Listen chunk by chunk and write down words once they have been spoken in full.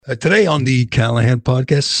Today on the Callahan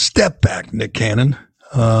podcast, Step Back, Nick Cannon.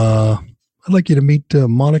 I'd like you to meet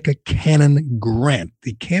Monica Cannon Grant,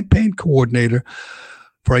 the campaign coordinator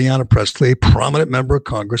for Ayanna Pressley, a prominent member of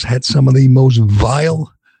Congress, had some of the most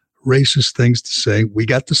vile, racist things to say. We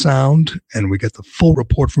got the sound and we got the full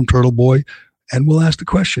report from Turtleboy, and we'll ask the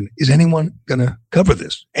question, is anyone going to cover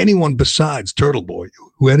this? Anyone besides Turtleboy,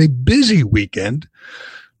 who had a busy weekend?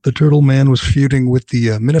 The Turtle Man was feuding with the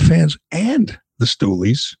Minifans and the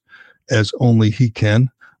Stoolies, as only he can.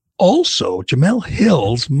 Also, Jemele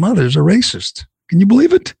Hill's mother's a racist. Can you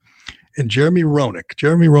believe it? And Jeremy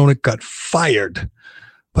Roenick got fired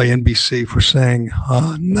by NBC for saying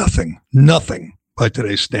nothing by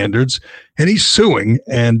today's standards. And he's suing,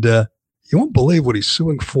 and you won't believe what he's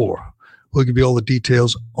suing for. We'll give you all the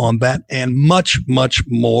details on that and much, much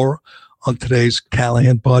more on today's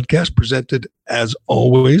Callahan podcast, presented, as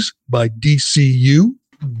always, by DCU,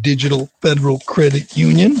 Digital Federal Credit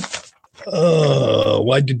Union.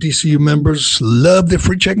 Why do DCU members love their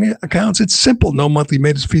free checking accounts? It's simple. No monthly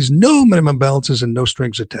maintenance fees, no minimum balances, and no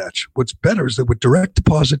strings attached. What's better is that with direct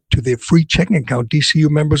deposit to their free checking account,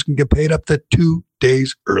 DCU members can get paid up to 2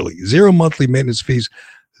 days early. Zero monthly maintenance fees,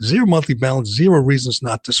 zero monthly balance, zero reasons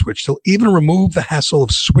not to switch. They'll even remove the hassle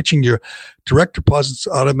of switching your direct deposits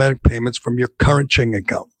to automatic payments from your current checking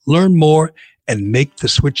account. Learn more and make the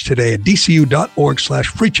switch today at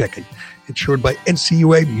dcu.org/free checking. Insured by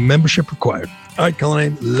NCUA, membership required. All right,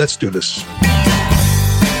 Callahan, let's do this.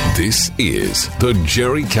 This is the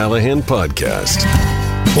Jerry Callahan Podcast.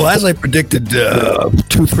 Well, as I predicted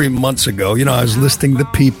 2-3 months ago, I was listing the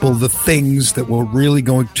people, the things that were really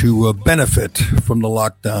going to benefit from the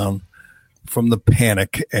lockdown, from the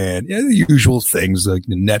panic, and the usual things like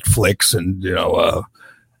Netflix and,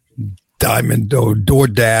 Diamond or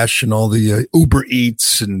DoorDash and all the Uber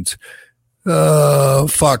Eats and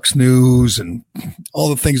Fox News and all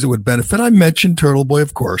the things that would benefit. I mentioned Turtleboy,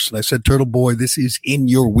 of course, and I said, Turtleboy, this is in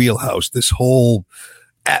your wheelhouse. This whole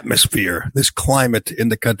atmosphere, this climate in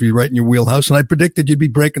the country, right in your wheelhouse. And I predicted you'd be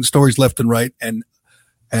breaking stories left and right, and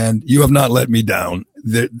you have not let me down.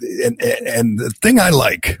 And the thing I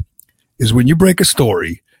like is when you break a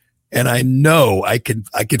story, and I know I could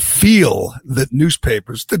feel that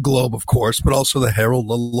newspapers, the Globe, of course, but also the Herald,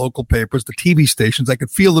 the local papers, the TV stations, I could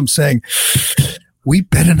feel them saying, we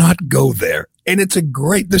better not go there. And it's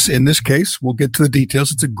in this case, we'll get to the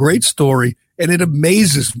details. It's a great story. And it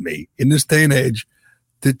amazes me in this day and age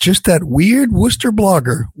that just that weird Worcester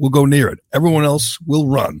blogger will go near it. Everyone else will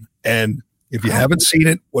run. And if you haven't seen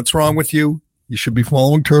it, what's wrong with you? You should be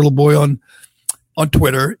following Turtleboy on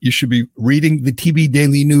Twitter. You should be reading the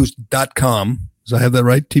tbdailynews.com. Does I have that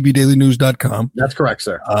right? tbdailynews.com. That's correct,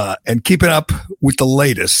 sir. And keep it up with the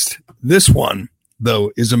latest. This one,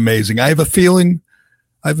 though, is amazing. I have a feeling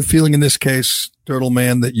in this case, Turtle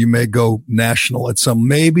Man, that you may go national at some,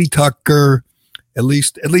 maybe Tucker, at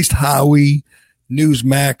least Howie,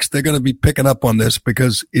 Newsmax. They're going to be picking up on this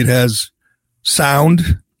because it has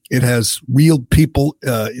sound. It has real people,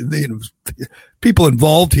 people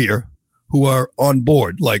involved here who are on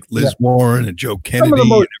board, like Liz Warren and Joe Kennedy.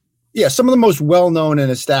 Some of the most well-known and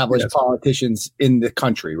established politicians in the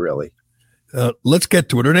country, really. Let's get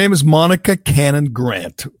to it. Her name is Monica Cannon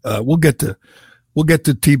Grant. We'll get to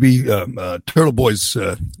TB Turtleboy's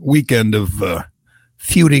weekend of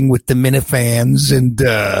feuding with the Minifans and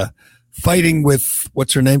fighting with,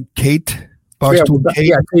 what's her name, Kate? Barstool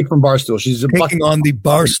Kate. Kate from Barstool. She's taking on the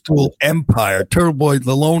Barstool Empire. Turtleboy,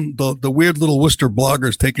 the weird little Worcester blogger,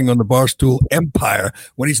 is taking on the Barstool Empire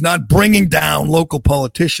when he's not bringing down local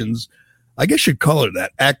politicians. I guess you'd call her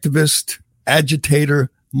that. Activist,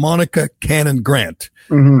 agitator, Monica Cannon Grant.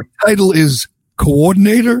 Mm-hmm. Her title is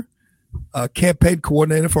coordinator, campaign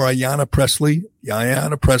coordinator for Ayanna Pressley.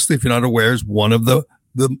 Ayanna Pressley, if you're not aware, is one of the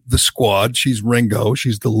squad. She's Ringo.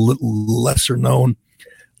 She's the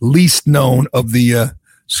least known of the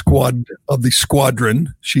squadron.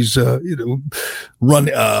 She's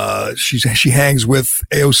she hangs with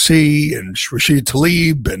AOC and Rashida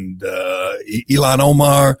Tlaib and Ilhan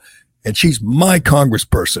Omar, and she's my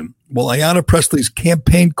congressperson. Well, Ayanna Pressley's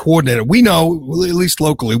campaign coordinator. We know, at least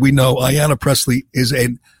locally, we know Ayanna Pressley is a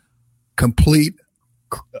complete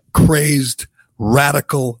crazed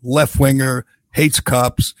radical left winger, hates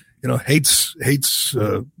cops, hates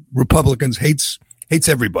Republicans, hates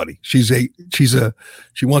everybody. She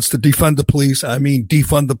wants to defund the police.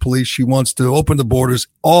 Defund the police. She wants to open the borders,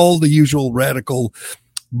 all the usual radical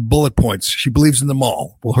bullet points. She believes in them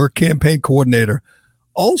all. Well, her campaign coordinator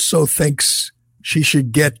also thinks she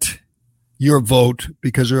should get your vote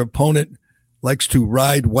because her opponent likes to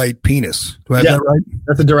ride white penis. Do I have that right?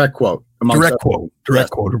 That's a direct quote. Direct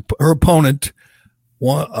quote. Her opponent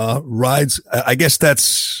rides. I guess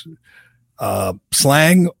that's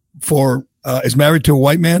slang for is married to a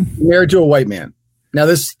white man. Married to a white man. Now,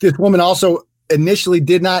 this woman also initially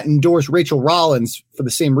did not endorse Rachel Rollins for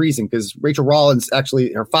the same reason, because Rachel Rollins,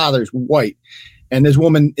 actually, her father is white. And this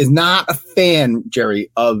woman is not a fan, Jerry,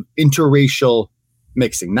 of interracial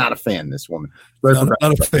mixing. Not a fan, this woman. Not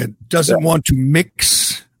a fan. Doesn't want to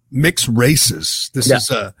mix races. This is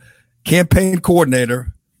a campaign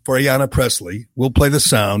coordinator for Ayanna Pressley. We'll play the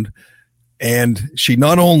sound. And she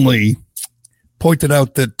not only pointed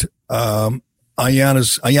out that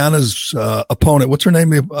Ayanna's opponent, what's her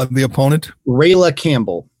name of the opponent? Rayla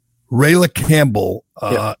Campbell. Rayla Campbell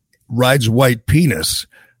rides white penis,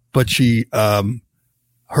 but she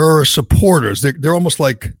her supporters, they're almost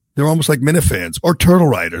like minifans or turtle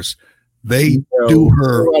riders. They do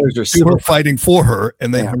her fighting for her,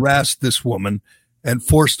 and they harassed this woman and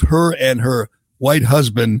forced her and her white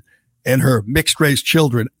husband and her mixed race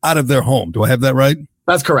children out of their home. Do I have that right?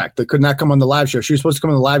 That's correct. They could not come on the live show. She was supposed to come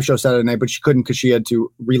on the live show Saturday night, but she couldn't because she had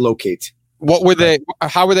to relocate. What were they?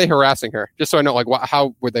 How were they harassing her? Just so I know, like,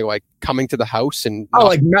 how were they coming to the house and?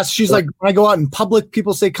 She's like, when I go out in public,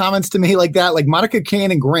 people say comments to me like that. Like Monica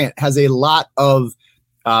Cannon Grant has a lot of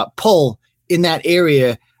pull in that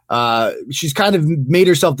area. She's kind of made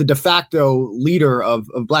herself the de facto leader of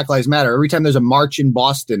Black Lives Matter. Every time there's a march in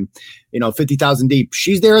Boston, 50,000 deep,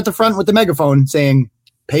 she's there at the front with the megaphone saying,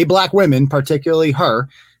 "Pay black women, particularly her."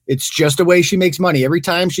 It's just a way she makes money. Every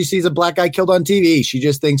time she sees a black guy killed on TV, she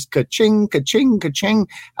just thinks, ka-ching, ka-ching, ka-ching.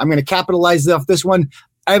 I'm going to capitalize off this one.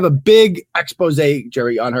 I have a big expose,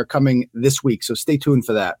 Jerry, on her coming this week, so stay tuned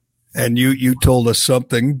for that. And you told us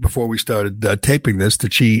something before we started taping this,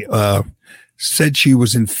 that she said she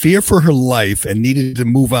was in fear for her life and needed to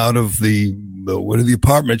move out of the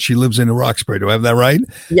apartment she lives in Roxbury. Do I have that right?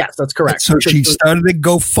 Yes, that's correct. So she started a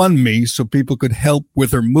GoFundMe so people could help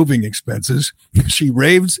with her moving expenses. She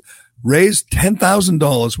raised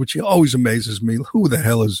 $10,000, which always amazes me. Who the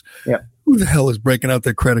hell is breaking out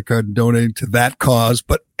their credit card and donating to that cause?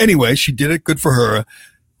 But anyway, she did it. Good for her.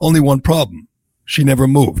 Only one problem. She never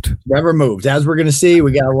moved. Never moved. As we're going to see,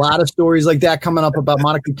 we got a lot of stories like that coming up about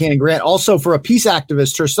Monica Cannon Grant. Also, for a peace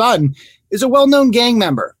activist, her son is a well-known gang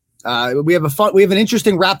member. We have an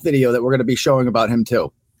interesting rap video that we're going to be showing about him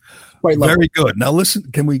too. Quite very good. Now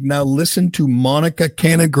listen. Can we now listen to Monica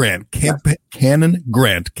Cannon Grant, campaign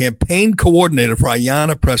coordinator for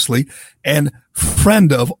Ayanna Pressley and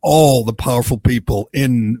friend of all the powerful people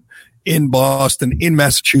in Boston, in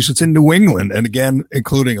Massachusetts, in New England, and again,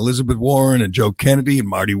 including Elizabeth Warren and Joe Kennedy and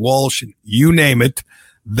Marty Walsh, and you name it,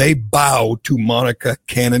 they bow to Monica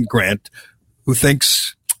Cannon Grant, who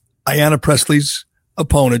thinks Ayanna Pressley's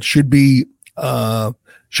opponent should be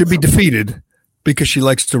defeated because she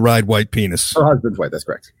likes to ride white penis. Her husband's white, that's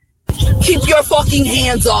correct. Keep your fucking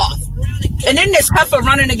hands off. And then there's heifer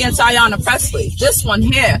running against Ayanna Pressley. This one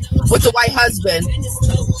here with the white husband.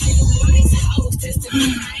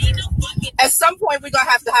 At some point, we're going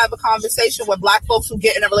to have a conversation with black folks who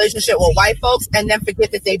get in a relationship with white folks and then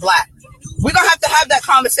forget that they black. We're going to have that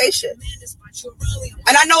conversation.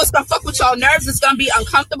 And I know it's going to fuck with y'all nerves. It's going to be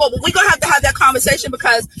uncomfortable, but we're going to have that conversation,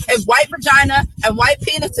 because if white vagina and white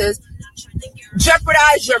penises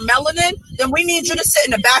jeopardize your melanin, then we need you to sit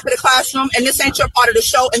in the back of the classroom, and this ain't your part of the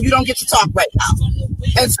show, and you don't get to talk right now.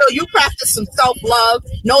 And so you practice some self-love,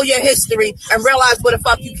 know your history, and realize where the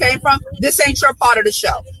fuck you came from. This ain't your part of the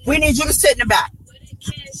show. We need you to sit in the back.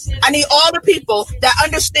 I need all the people that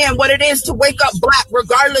understand what it is to wake up black,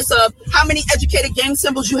 regardless of how many educated gang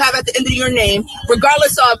symbols you have at the end of your name,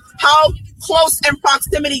 regardless of how close in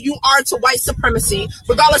proximity you are to white supremacy,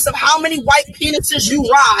 regardless of how many white penises you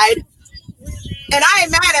ride. And I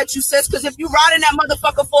ain't mad at you, sis, because if you riding that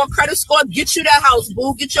motherfucker for a credit score, get you that house,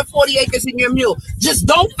 boo. Get your 40 acres in your mule. Just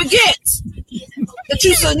don't forget that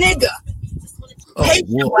you's a nigga.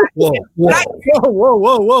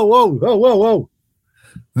 Whoa.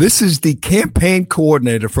 This is the campaign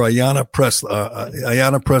coordinator for Ayanna Pressley.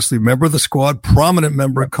 Ayanna Pressley, member of the squad, prominent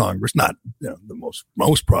member of Congress. Not the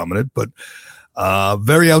most prominent, but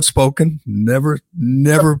very outspoken. Never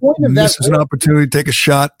misses an opportunity to take a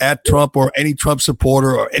shot at Trump or any Trump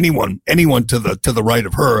supporter or anyone to the right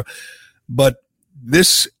of her. But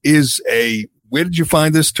this is where did you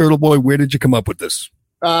find this, Turtleboy? Where did you come up with this?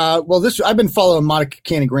 I've been following Monica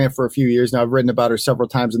Cannon Grant for a few years now. I've written about her several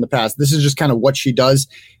times in the past. This is just kind of what she does.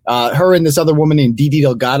 Her and this other woman named Didi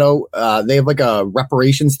Delgado, they have like a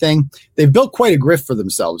reparations thing. They've built quite a grift for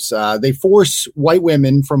themselves. They force white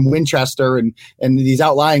women from Winchester and these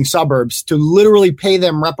outlying suburbs to literally pay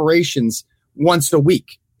them reparations once a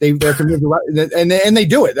week. They're convinced, and they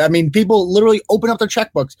do it. I mean, people literally open up their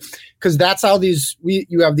checkbooks because that's how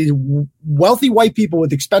you have these wealthy white people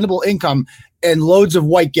with expendable income and loads of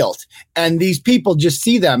white guilt. And these people just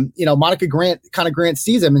see them, Monica Grant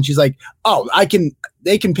sees them and she's like, oh,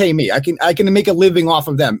 they can pay me. I can make a living off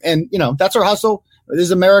of them. And, that's her hustle. This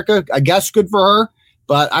is America. I guess good for her.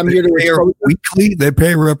 But I'm here to pay her weekly. They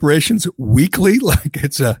pay reparations weekly, like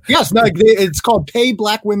it's a it's called Pay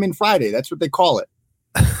Black Women Friday. That's what they call it.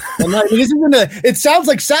 And it sounds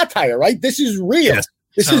like satire, right? This is real. Yes,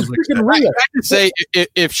 this is freaking real. I have to say,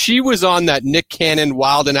 if she was on that Nick Cannon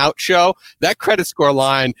Wild and Out show, that credit score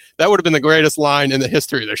line, that would have been the greatest line in the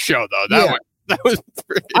history of the show, though. That was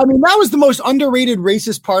I mean, that was the most underrated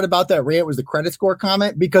racist part about that rant was the credit score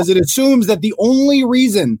comment, because it assumes that the only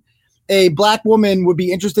reason a black woman would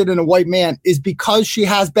be interested in a white man is because she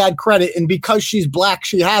has bad credit, and because she's black,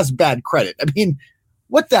 she has bad credit. I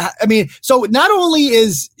mean, so not only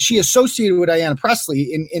is she associated with Ayanna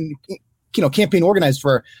Pressley in campaign organized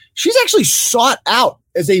for her, she's actually sought out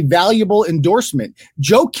as a valuable endorsement.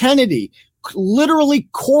 Joe Kennedy literally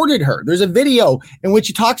courted her. There's a video in which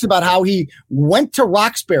he talks about how he went to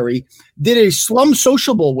Roxbury, did a slum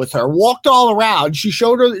sociable with her, walked all around. She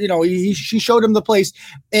showed her, she showed him the place,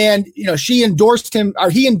 and she endorsed him, or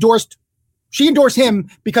she endorsed him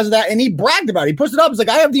because of that, and he bragged about it. He posted it up. It's like,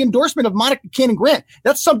 I have the endorsement of Monica Cannon Grant.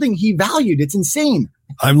 That's something he valued. It's insane.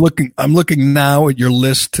 I'm looking now at your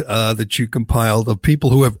list that you compiled of people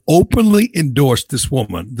who have openly endorsed this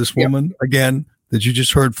woman. This woman, again, that you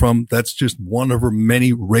just heard from, that's just one of her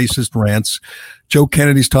many racist rants. Joe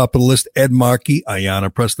Kennedy's top of the list. Ed Markey,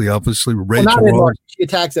 Ayanna Pressley, obviously. Rachel not Ed Markey. She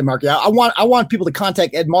attacks Ed Markey. I want people to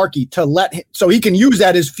contact Ed Markey so he can use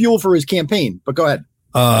that as fuel for his campaign. But go ahead.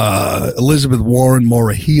 Elizabeth Warren,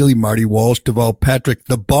 Maura Healey, Marty Walsh, Deval Patrick,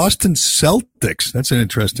 the Boston Celtics. That's an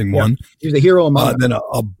interesting one. He's a hero among then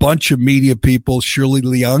a bunch of media people. Shirley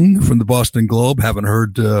Leung from the Boston Globe. Haven't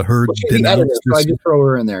heard denounced. So I just throw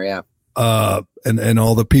her in there. Yeah. And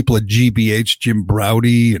all the people at GBH, Jim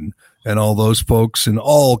Browdy and all those folks, and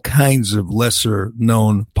all kinds of lesser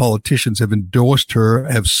known politicians have endorsed her,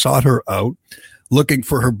 have sought her out, looking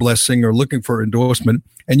for her blessing or looking for endorsement.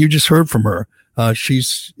 And you just heard from her.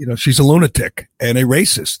 She's a lunatic and a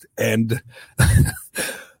racist. And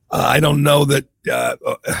I don't know that,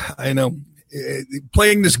 I know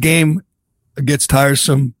playing this game gets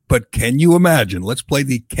tiresome, but can you imagine? Let's play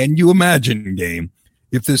the can you imagine game.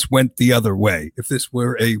 If this went the other way, if this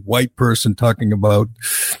were a white person talking about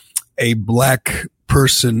a black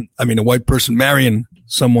person, a white person marrying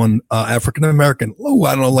someone African-American,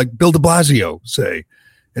 I don't know, like Bill de Blasio, say.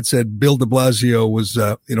 It said Bill de Blasio was,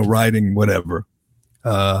 riding whatever,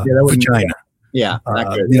 vagina. Yeah.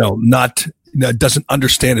 Doesn't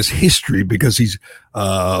understand his history because he's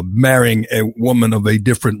marrying a woman of a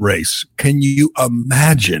different race. Can you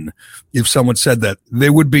imagine if someone said that? They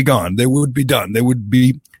would be gone. They would be done. They would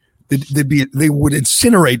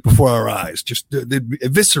incinerate before our eyes. They'd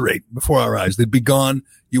eviscerate before our eyes. They'd be gone.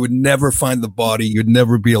 You would never find the body. You'd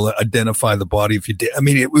never be able to identify the body if you did.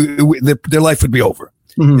 Their life would be over.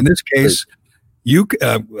 Mm-hmm. In this case, you,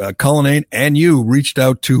 Cullinane, and you reached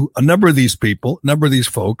out to a number of these people, a number of these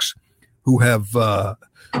folks who have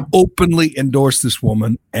openly endorsed this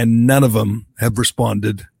woman, and none of them have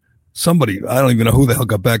responded. Somebody, I don't even know who the hell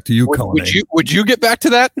got back to you, Cullinane. Would you get back to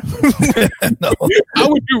that? No. How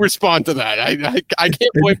would you respond to that? I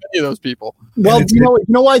can't blame any of those people. Well, you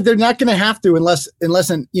know why they're not going to have to unless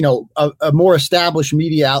a more established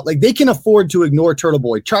media out, like they can afford to ignore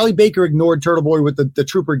Turtleboy. Charlie Baker ignored Turtleboy with the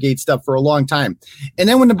Troopergate stuff for a long time, and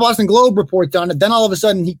then when the Boston Globe reports on it, then all of a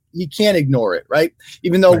sudden he can't ignore it, right?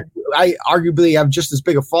 Even though I arguably have just as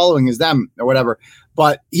big a following as them or whatever.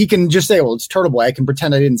 But he can just say, well, it's Turtleboy. I can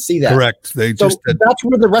pretend I didn't see that. Correct. That's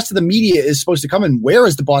where the rest of the media is supposed to come in. Where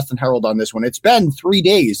is the Boston Herald on this one? It's been 3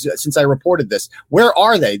 days since I reported this. Where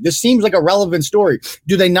are they? This seems like a relevant story.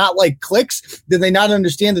 Do they not like clicks? Do they not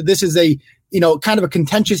understand that this is a, kind of a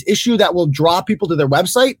contentious issue that will draw people to their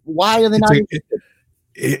website? Why are they not interested?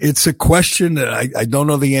 It's a question that I don't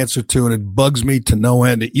know the answer to, and it bugs me to no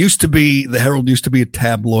end. It used to be, the Herald used to be a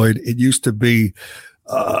tabloid. It used to be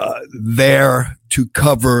there to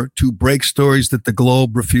break stories that the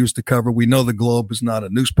Globe refused to cover. We know the Globe is not a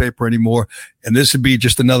newspaper anymore, and this would be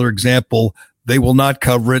just another example. They will not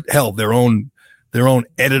cover it. Hell, their own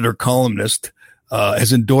editor columnist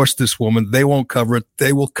has endorsed this woman. They won't cover it.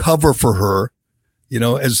 They will cover for her.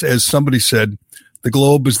 As somebody said, the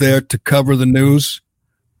Globe is there to cover the news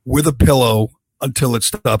with a pillow until it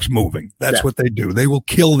stops moving. That's what they do. They will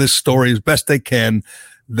kill this story as best they can.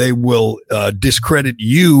 They will discredit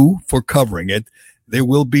you for covering it. There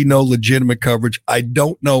will be no legitimate coverage. I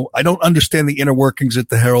don't know. I don't understand the inner workings at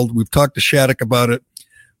the Herald. We've talked to Shattuck about it.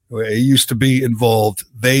 He used to be involved.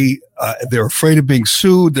 They're afraid of being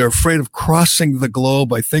sued. They're afraid of crossing the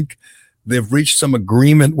Globe. I think they've reached some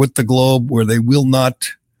agreement with the Globe where they will not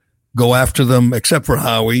go after them, except for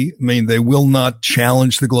Howie. I mean, they will not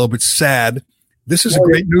challenge the Globe. It's sad. This is a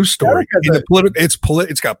great news story.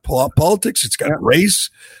 It's got politics. It's got race.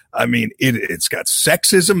 I mean, it's got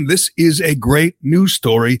sexism. This is a great news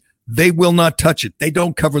story. They will not touch it. They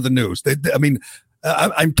don't cover the news.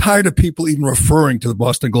 I'm tired of people even referring to the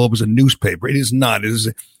Boston Globe as a newspaper. It is not. It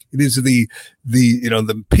is the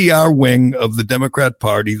PR wing of the Democrat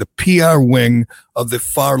Party, the PR wing of the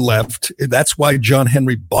far left. That's why John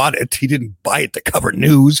Henry bought it. He didn't buy it to cover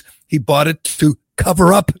news. He bought it to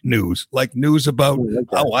cover up news, like news about,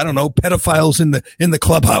 I don't know, pedophiles in the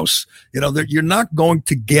clubhouse. You're not going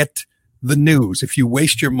to get the news. If you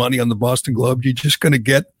waste your money on the Boston Globe, you're just going to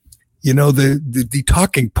get, the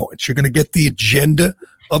talking points. You're going to get the agenda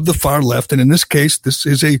of the far left. And in this case, this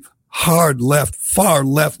is a hard left, far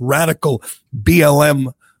left, radical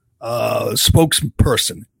BLM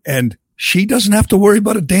spokesperson. And she doesn't have to worry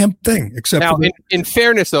about a damn thing except now, in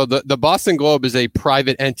fairness, though, the Boston Globe is a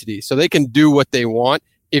private entity, so they can do what they want.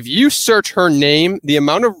 If you search her name, the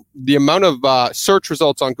amount of search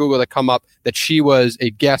results on Google that come up that she was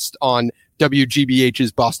a guest on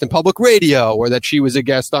WGBH's Boston Public Radio, or that she was a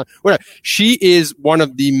guest on whatever, she is one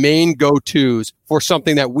of the main go-tos for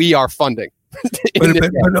something that we are funding.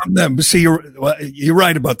 But see, you're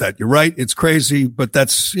right about that. You're right. It's crazy, but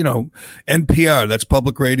that's, NPR, that's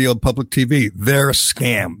public radio, public TV. They're a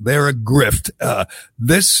scam. They're a grift.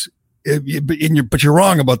 But you're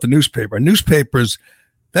wrong about the newspaper. Newspapers,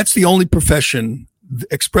 that's the only profession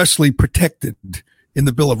expressly protected in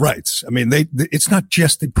the Bill of Rights. I mean, it's not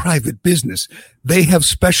just a private business. They have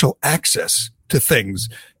special access to things.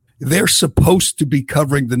 They're supposed to be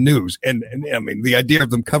covering the news. And I mean, the idea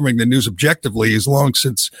of them covering the news objectively is long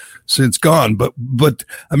since gone. But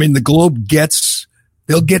I mean, the Globe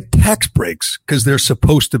they'll get tax breaks because they're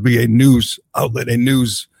supposed to be a news outlet, a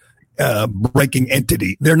news, breaking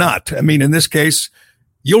entity. They're not. I mean, in this case,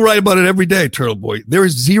 you'll write about it every day, Turtleboy. There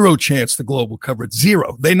is zero chance the Globe will cover it.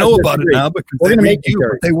 Zero. They know about it now because they read you,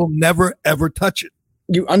 but they will never, ever touch it.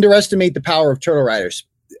 You underestimate the power of Turtle Riders.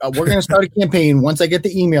 We're going to start a campaign once I get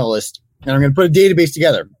the email list, and I'm going to put a database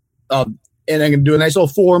together. And I'm going to do a nice little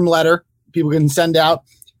form letter people can send out.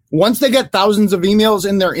 Once they get thousands of emails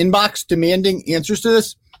in their inbox demanding answers to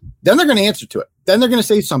this, then they're going to answer to it. Then they're going to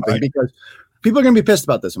say something because people are going to be pissed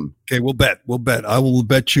about this one. Okay, we'll bet. I will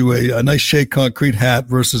bet you a nice Shea Concrete hat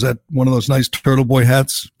versus that one of those nice Turtleboy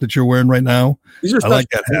hats that you're wearing right now. I like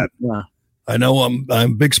that hat. Yeah. I know I'm a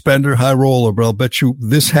big spender, high roller, but I'll bet you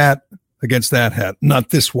this hat against that hat. Not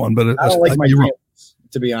this one, but I don't like my chance,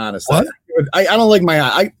 to be honest. What? I don't like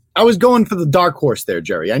my I was going for the dark horse there,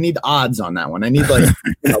 Jerry. I need odds on that one. I need plus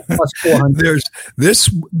 400.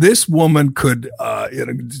 This woman could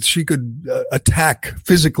she could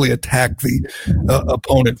physically attack the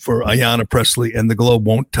opponent for Ayanna Pressley, and the Globe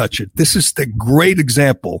won't touch it. This is the great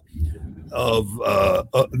example of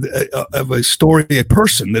a story, a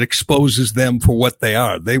person that exposes them for what they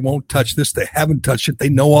are. They won't touch this. They haven't touched it. They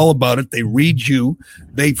know all about it. They read you.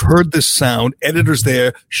 They've heard this sound. Editors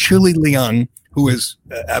there, Shirley Leung, who is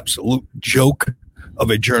an absolute joke of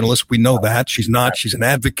a journalist. We know that. She's not. She's an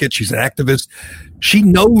advocate. She's an activist. She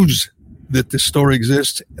knows that this story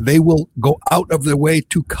exists. They will go out of their way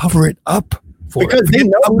to cover it up. Because they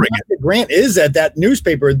know Monica Grant is at that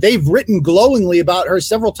newspaper. They've written glowingly about her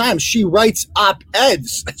several times. She writes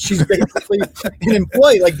op-eds. She's basically an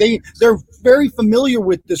employee. Like they're very familiar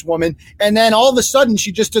with this woman. And then all of a sudden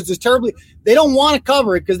she just does this terribly. They don't want to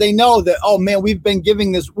cover it because they know that, oh man, we've been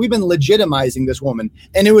legitimizing this woman.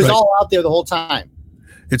 And it was all out there the whole time.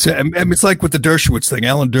 It's like with the Dershowitz thing.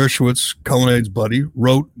 Alan Dershowitz, Culline's buddy,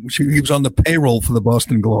 he was on the payroll for the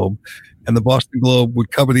Boston Globe, and the Boston Globe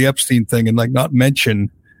would cover the Epstein thing and not mention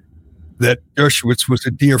that Dershowitz was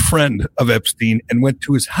a dear friend of Epstein and went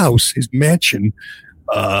to his house, his mansion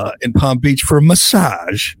in Palm Beach for a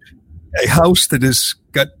massage, a house that has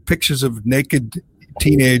got pictures of naked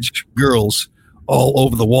teenage girls all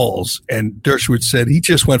over the walls. And Dershowitz said he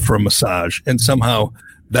just went for a massage, and somehow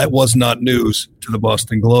that was not news to the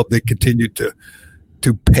Boston Globe. They continued to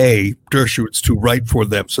pay Dershowitz to write for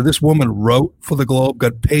them. So this woman wrote for the Globe,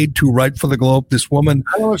 got paid to write for the Globe. This woman,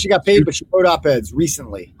 I don't know if she got paid, but she wrote op-eds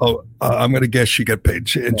recently. Oh, I'm going to guess she got paid.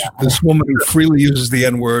 This woman who freely uses the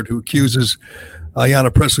N-word, who accuses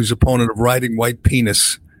Ayanna Pressley's opponent of riding white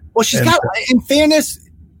penis. Well, in fairness,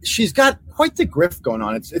 she's got quite the grift going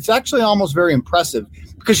on. It's actually almost very impressive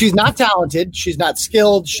because she's not talented, she's not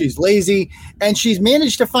skilled, she's lazy, and she's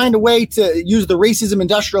managed to find a way to use the racism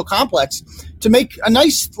industrial complex to make a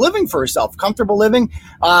nice living for herself, comfortable living.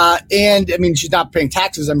 And I mean, she's not paying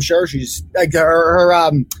taxes, I'm sure. She's like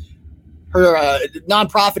her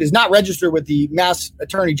nonprofit is not registered with the Mass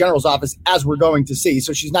Attorney General's office, as we're going to see.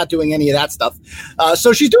 So she's not doing any of that stuff.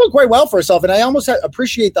 So she's doing quite well for herself. And I almost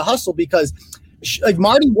appreciate the hustle because like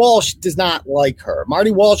Marty Walsh does not like her. Marty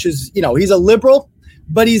Walsh is, he's a liberal,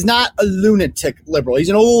 but he's not a lunatic liberal. He's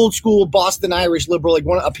an old school Boston Irish liberal, like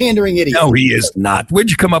a pandering idiot. No, he is not. Where'd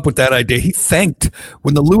you come up with that idea? He thanked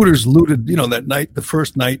when the looters looted, that night, the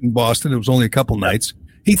first night in Boston. It was only a couple nights.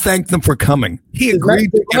 He thanked them for coming. He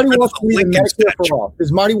agreed to get rid of the Lincoln statue.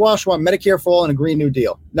 Does Marty Walsh want Medicare for all and a Green New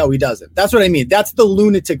Deal? No, he doesn't. That's what I mean. That's the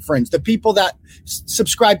lunatic fringe, the people that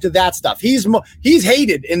subscribe to that stuff. He's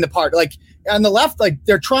hated in the part. Like on the left, like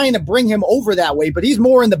they're trying to bring him over that way, but he's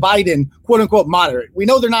more in the Biden, quote unquote, moderate. We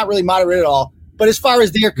know they're not really moderate at all. But as far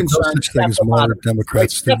as they're concerned, no such thing as moderate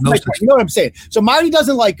Democrats. You know what I'm saying? So Marty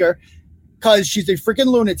doesn't like her because she's a freaking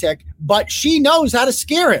lunatic, but she knows how to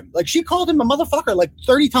scare him. Like she called him a motherfucker like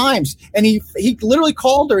 30 times. And he literally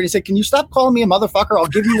called her and he said, "Can you stop calling me a motherfucker? I'll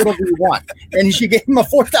give you whatever you want." And she gave him a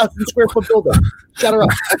 4,000 square foot building. Shut her up.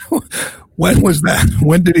 When was that?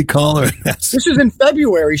 When did he call her? This was in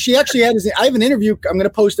February. She actually I have an interview I'm going to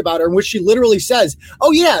post about her in which she literally says,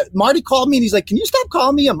 "Oh yeah, Marty called me." And he's like, "Can you stop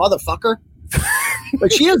calling me a motherfucker?"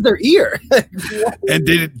 Like she has their ear. And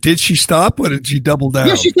did she stop or did she double down?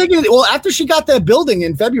 Yeah, she's taking it. Well, after she got that building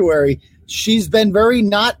in February, she's been very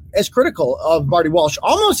not as critical of Marty Walsh,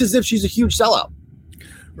 almost as if she's a huge sellout.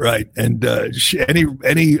 Right. And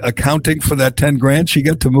any accounting for that 10 grand she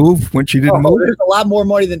got to move when she didn't move? There's a lot more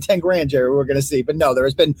money than 10 grand, Jerry, we're going to see. But no, there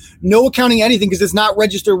has been no accounting anything because it's not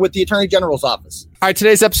registered with the Attorney General's office. All right,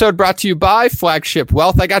 today's episode brought to you by Flagship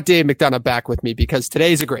Wealth. I got Dave McDonough back with me because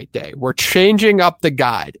today's a great day. We're changing up the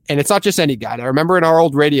guide, and it's not just any guide. I remember in our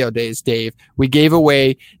old radio days, Dave, we gave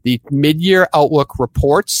away the mid-year outlook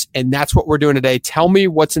reports, and that's what we're doing today. Tell me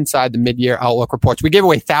what's inside the mid-year outlook reports. We gave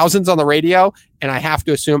away thousands on the radio, and I have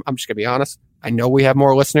to assume, I'm just going to be honest, I know we have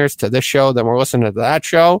more listeners to this show than we're listening to that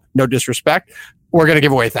show. No disrespect. We're going to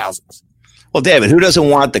give away thousands. Well, David, who doesn't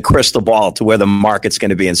want the crystal ball to where the market's going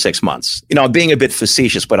to be in 6 months? I'm being a bit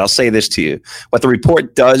facetious, but I'll say this to you. What the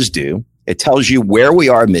report does do, it tells you where we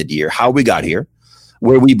are mid-year, how we got here,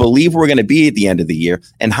 where we believe we're going to be at the end of the year,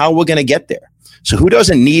 and how we're going to get there. So who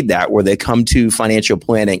doesn't need that where they come to financial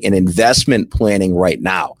planning and investment planning right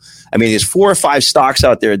now? I mean, there's 4 or 5 stocks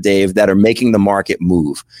out there, Dave, that are making the market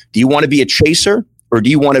move. Do you want to be a chaser or do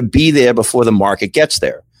you want to be there before the market gets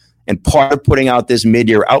there? And part of putting out this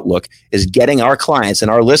mid-year outlook is getting our clients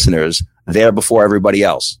and our listeners there before everybody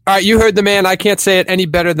else. All right, you heard the man. I can't say it any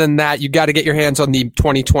better than that. You got to get your hands on the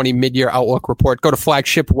 2020 mid-year outlook report. Go to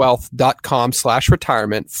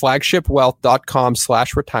flagshipwealth.com/retirement,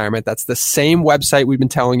 flagshipwealth.com/retirement. That's the same website we've been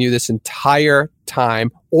telling you this entire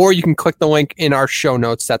time. Or you can click the link in our show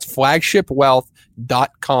notes. That's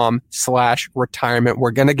flagshipwealth.com/retirement.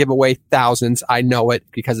 We're going to give away thousands. I know it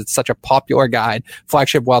because it's such a popular guide.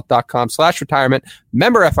 flagshipwealth.com/retirement.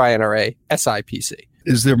 Member FINRA, SIPC.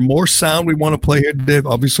 Is there more sound we want to play here, Dave?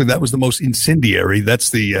 Obviously, that was the most incendiary. That's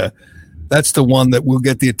the one that will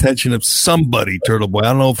get the attention of somebody, Turtleboy. I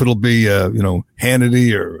don't know if it'll be,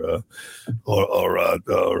 Hannity or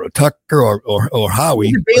Tucker or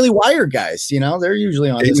Howie. The Daily Wire guys, they're usually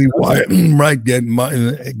on Daily Wire, right?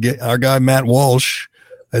 Get our guy Matt Walsh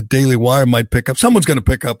at Daily Wire might pick up. Someone's going to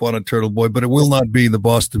pick up on a Turtleboy, but it will not be the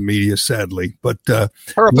Boston media, sadly. But you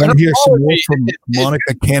want to hear some more from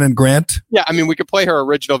Monica Cannon Grant? Yeah, I mean, we could play her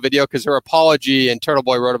original video because her apology, and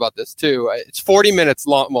Turtleboy wrote about this too. It's 40 minutes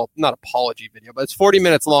long. Well, not apology video, but it's 40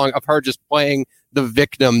 minutes long of her just playing the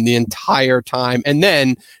victim the entire time, and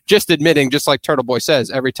then just admitting, just like Turtleboy says,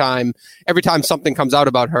 every time something comes out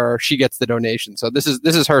about her, she gets the donation. So this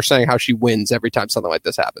is her saying how she wins every time something like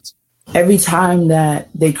this happens. Every time that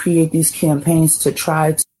they create these campaigns to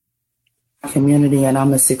try to community and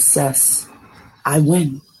I'm a success, I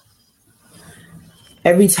win.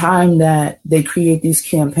 Every time that they create these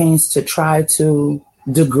campaigns to try to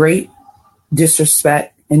degrade,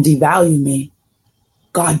 disrespect, and devalue me,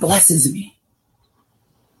 God blesses me.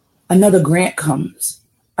 Another grant comes,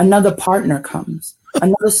 another partner comes,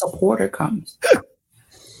 another supporter comes.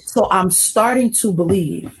 So I'm starting to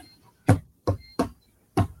believe.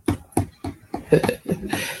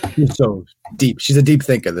 She's so deep. She's a deep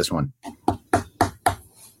thinker, this one.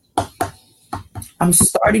 I'm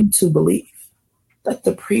starting to believe that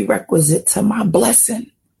the prerequisite to my blessing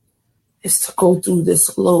is to go through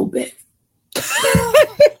this a little bit.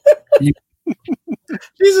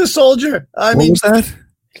 She's a soldier. I mean, what was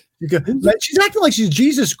that? She's acting like she's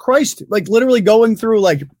Jesus Christ, like literally going through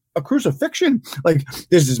like a crucifixion. Like,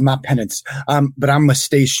 this is my penance. But I'm gonna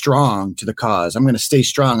stay strong to the cause. I'm gonna stay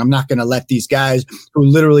strong. I'm not gonna let these guys who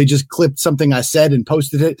literally just clipped something I said and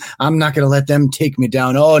posted it. I'm not gonna let them take me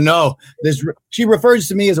down. Oh no, she refers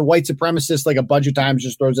to me as a white supremacist like a bunch of times.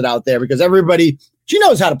 Just throws it out there because everybody. She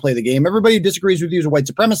knows how to play the game. Everybody who disagrees with you is a white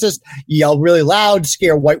supremacist. You yell really loud,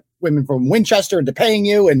 scare white women from Winchester into paying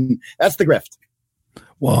you, and that's the grift.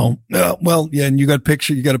 Well, yeah, and you got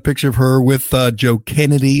a picture of her with Joe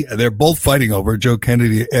Kennedy. They're both fighting over Joe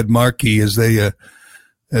Kennedy, Ed Markey, as they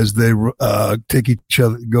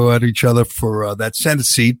go at each other for that Senate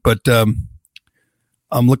seat. But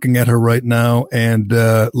I'm looking at her right now and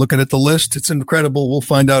looking at the list. It's incredible. We'll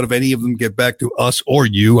find out if any of them get back to us or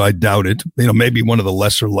you. I doubt it. Maybe one of the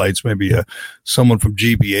lesser lights, maybe someone from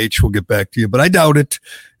GBH will get back to you, but I doubt it.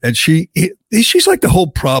 And she's like the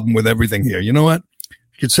whole problem with everything here. You know what?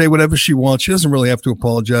 She could say whatever she wants. She doesn't really have to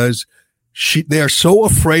apologize. They are so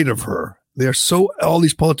afraid of her. All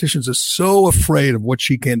these politicians are so afraid of what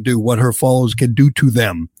she can do, what her followers can do to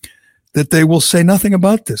them, that they will say nothing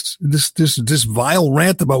about this vile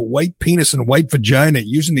rant about white penis and white vagina,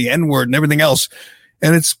 using the N-word and everything else.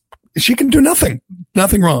 And she can do nothing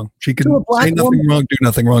wrong. She can say nothing wrong, do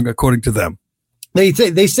nothing wrong, according to them. They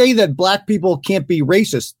say that black people can't be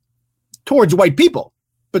racist towards white people,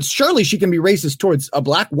 but surely she can be racist towards a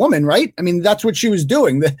black woman, right? I mean, that's what she was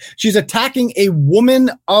doing. She's attacking a woman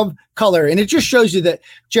of color. And it just shows you that,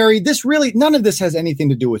 Jerry, none of this has anything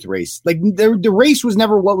to do with race. Like the race was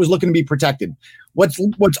never what was looking to be protected. What's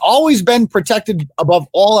always been protected above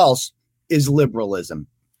all else is liberalism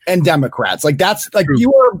and Democrats. Like that's like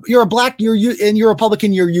you're a black, and you're a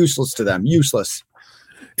Republican, you're useless to them. Useless.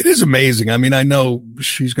 It is amazing. I mean, I know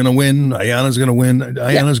she's going to win. Ayanna's going to win.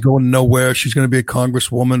 Ayanna's going nowhere. She's going to be a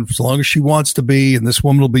congresswoman as long as she wants to be, and this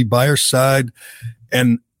woman will be by her side.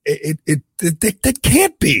 And that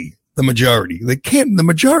can't be the majority. The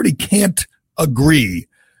majority can't agree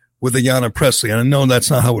with Ayanna Pressley. And I know that's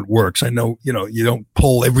not how it works. I know, you don't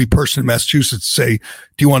poll every person in Massachusetts to say,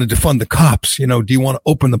 do you want to defund the cops? Do you want to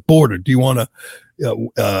open the border? Do you want to,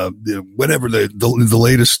 whatever the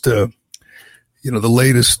latest, the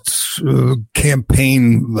latest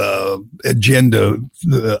campaign agenda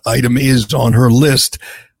item is on her list.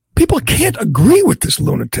 People can't agree with this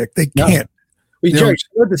lunatic. They can't. Well, Jerry,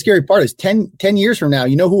 what the scary part is 10 years from now,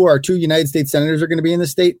 you know who our two United States senators are going to be in the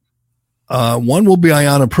state? One will be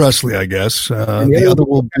Ayanna Pressley, I guess. The other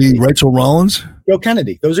will be Rachel Rollins. Joe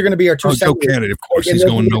Kennedy. Those are going to be our two senators. Joe Kennedy, of course. He's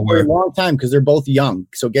going nowhere. For a long time because they're both young.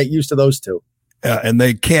 So get used to those two. And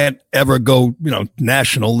they can't ever go,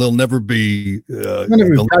 national. They'll never be,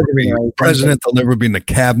 president. They'll never be in the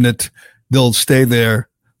cabinet. They'll stay there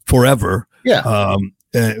forever. Yeah.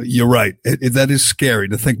 You're right. That is scary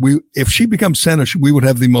to think. If she becomes senator, we would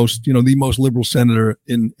have the most liberal senator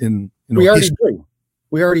in we already do.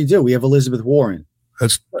 We already do. We have Elizabeth Warren.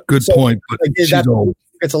 That's a good point. But she's old.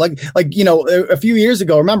 It's a few years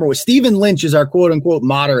ago, remember, Stephen Lynch is our quote unquote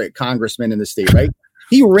moderate congressman in the state, right?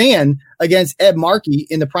 He ran against Ed Markey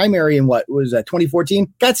in the primary in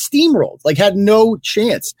 2014, got steamrolled, had no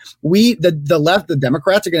chance. The left, the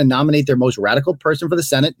Democrats are going to nominate their most radical person for the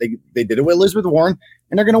Senate. They did it with Elizabeth Warren,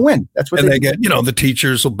 and they're going to win. That's what they get. The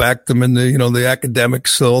teachers will back them, and the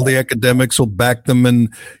academics. So all the academics will back them,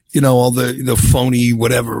 and all the phony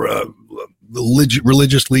whatever.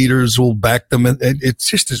 Religious leaders will back them. And it's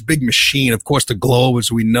just this big machine. Of course, the Globe,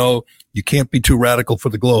 as we know, you can't be too radical for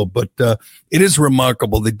the Globe, but it is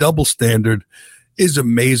remarkable. The double standard is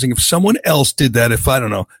amazing. If someone else did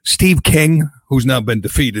that, Steve King, who's now been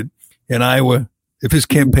defeated in Iowa, if his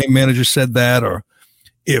campaign manager said that, or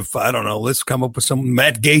if, let's come up with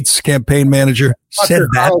Matt Gaetz, campaign manager, said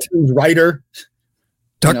that. Writer.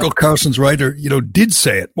 Tucker Carlson's writer, did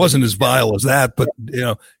say it. Wasn't as vile as that, but,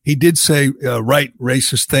 he did say,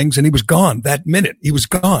 racist things, and he was gone that minute. He was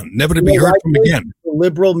gone, never to be heard from again. The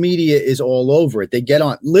liberal media is all over it. They get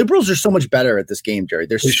on. Liberals are so much better at this game, Jerry.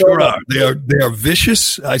 They sure are. They are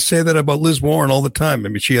vicious. I say that about Liz Warren all the time. I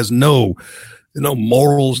mean, she has no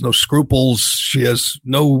morals, no scruples. She has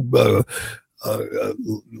no,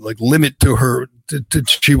 limit to her.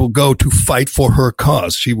 She will go to fight for her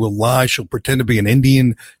cause. She will lie. She'll pretend to be an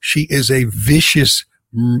Indian. She is a vicious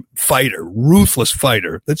fighter, ruthless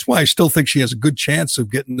fighter. That's why I still think she has a good chance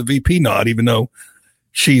of getting the VP nod, even though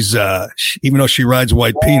she rides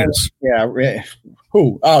white penis. Yeah.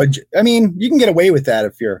 Who? Oh, I mean, you can get away with that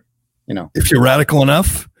if you're radical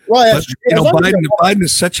enough. Well, but, Biden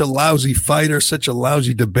is such a lousy fighter, such a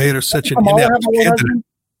lousy debater, such an inept candidate.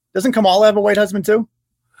 Doesn't Kamala have a white husband too?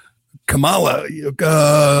 Kamala,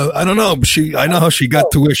 I don't know. I know how she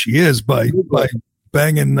got to where she is by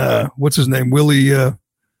banging, what's his name? Willie. Her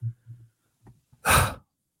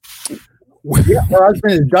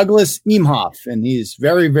husband is Douglas Emhoff, and he's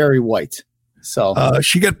very, very white. So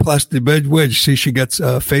she got plastic wedge. See, she gets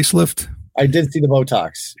facelift. I did see the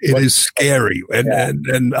Botox. It is scary,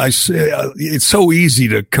 and I say it's so easy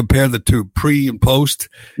to compare the two, pre and post.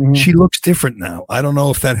 Mm-hmm. She looks different now. I don't know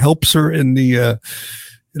if that helps her in the,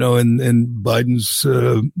 in Biden's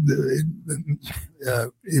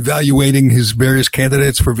evaluating his various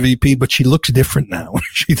candidates for VP, but she looks different now.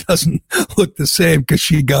 She doesn't look the same because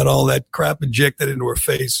she got all that crap injected into her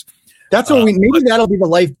face. That's what maybe that'll be the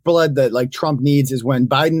lifeblood that like Trump needs is when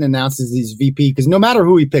Biden announces he's VP, because no matter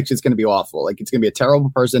who he picks, it's going to be awful. Like it's going to be a terrible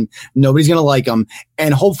person. Nobody's going to like him.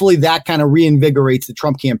 And hopefully that kind of reinvigorates the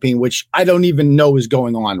Trump campaign, which I don't even know is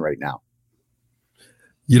going on right now.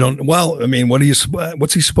 You don't. Well, I mean,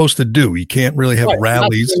 what's he supposed to do? He can't really have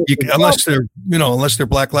rallies unless they're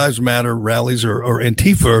Black Lives Matter rallies or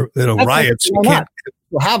Antifa, riots. You can't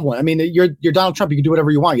have one. I mean, you're Donald Trump. You can do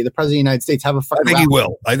whatever you want. You're the president of the United States. Have a fucking. I think he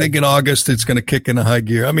will. I think in August it's going to kick into high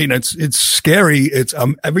gear. I mean, it's scary. It's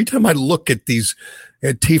every time I look at these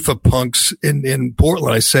Antifa punks in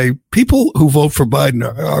Portland, I say people who vote for Biden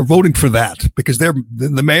are voting for that because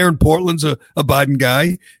the mayor in Portland's a Biden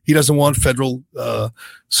guy. He doesn't want federal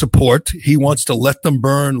support. He wants to let them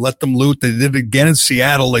burn, let them loot. They did it again in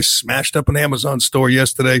Seattle. They smashed up an Amazon store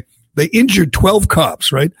yesterday. They injured 12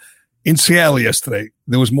 cops, right? In Seattle yesterday.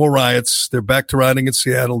 There was more riots. They're back to rioting in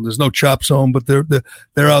Seattle. There's no chop zone, but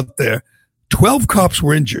they're out there. 12 cops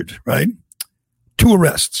were injured, right? 2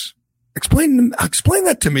 arrests. Explain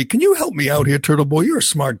that to me. Can you help me out here, Turtleboy? You're a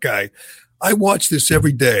smart guy. I watch this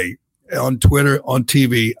every day on Twitter, on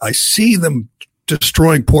TV. I see them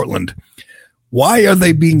destroying Portland. Why are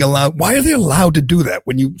they being allowed? Why are they allowed to do that?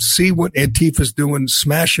 When you see what Antifa's doing,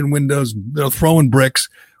 smashing windows, throwing bricks,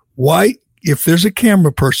 why? If there's a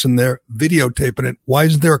camera person there videotaping it, why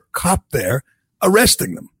is there a cop there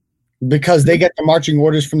arresting them? Because they get the marching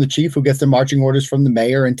orders from the chief, who gets the marching orders from the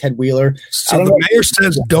mayor and Ted Wheeler. So the mayor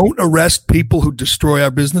says, don't arrest people who destroy our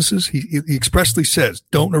businesses. He expressly says,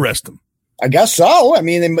 don't arrest them. I guess so. I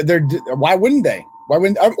mean, why wouldn't they? Why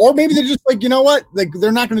wouldn't? Or maybe they're just like, you know what? Like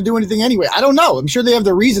they're not going to do anything anyway. I don't know. I'm sure they have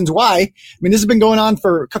their reasons why. I mean, this has been going on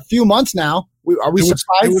for a few months now. Are we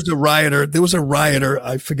surprised? There was a rioter.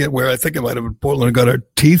 I forget where. I think it might have been Portland. Who got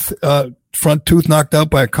her front tooth knocked out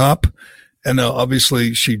by a cop. And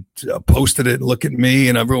obviously she posted it. Look at me.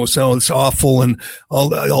 And everyone was saying, oh, it's awful. And all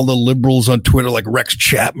the liberals on Twitter, like Rex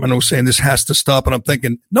Chapman, was saying this has to stop. And I'm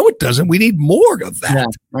thinking, no, it doesn't. We need more of that. Yeah,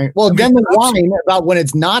 right. Well, then they whine about when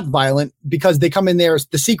it's not violent because they come in there as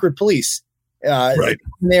the secret police. Right. They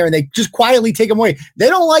come in there and they just quietly take them away. They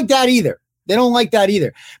don't like that either.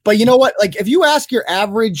 But you know what? Like if you ask your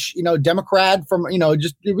average, Democrat from,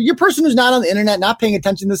 just your person who's not on the internet, not paying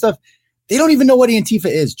attention to this stuff, they don't even know what Antifa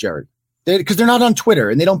is, Jared. Because they're not on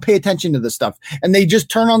Twitter and they don't pay attention to this stuff, and they just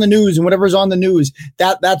turn on the news and whatever's on the news,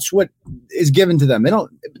 that's what is given to them. They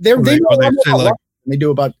don't. They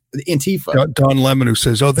do about Antifa. Don Lemon, who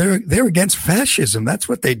says, "Oh, they're against fascism. That's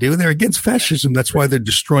what they do. They're against fascism. That's why they're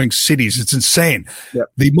destroying cities. It's insane." Yep.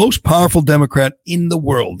 The most powerful Democrat in the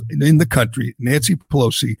world, in the country, Nancy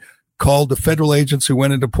Pelosi, called the federal agents who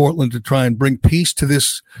went into Portland to try and bring peace to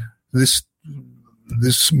this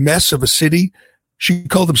mess of a city. She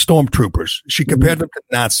called them stormtroopers. She compared them to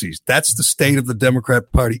Nazis. That's the state of the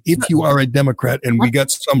Democrat Party. If you are a Democrat, and we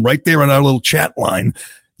got some right there on our little chat line,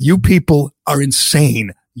 you people are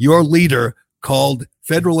insane. Your leader called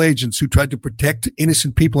federal agents who tried to protect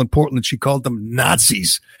innocent people in Portland, she called them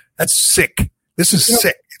Nazis. That's sick. This is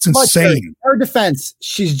sick. It's insane. In her defense,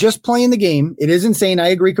 she's just playing the game. It is insane. I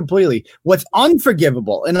agree completely. What's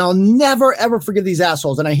unforgivable, and I'll never, ever forgive these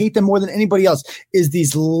assholes, and I hate them more than anybody else, is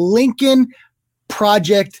these Lincoln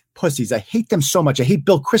Project pussies. I hate them so much. I hate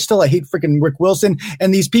Bill Kristol. I hate freaking Rick Wilson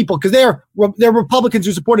and these people because they're Republicans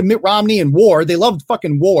who supported Mitt Romney and war. They loved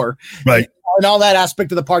fucking war, right? And all that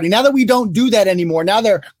aspect of the party. Now that we don't do that anymore, now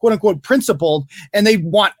they're quote unquote principled and they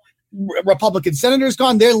want Republican senators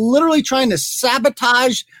gone. They're literally trying to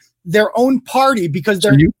sabotage their own party because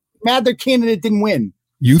they're mad their candidate didn't win.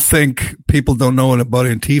 You think people don't know about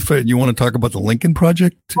Antifa and you want to talk about the Lincoln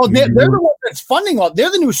Project? Oh, they're the one that's funding all.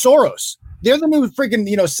 They're the new Soros. They're the new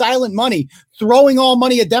freaking, silent money, throwing all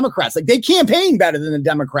money at Democrats. Like they campaign better than the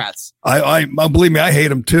Democrats. I believe me, I hate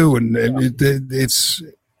them too. And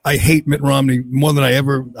I hate Mitt Romney more than I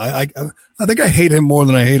ever, I think I hate him more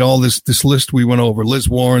than I hate all this list we went over. Liz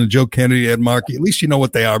Warren, Joe Kennedy, Ed Markey. At least you know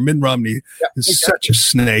what they are. Mitt Romney is such a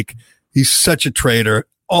snake. He's such a traitor.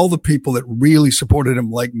 all the people that really supported him,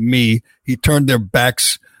 like me, he turned their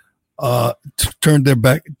backs,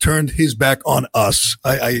 turned his back on us.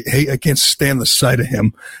 I can't stand the sight of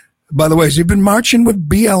him. By the way, has he been marching with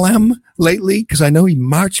BLM lately? Because I know he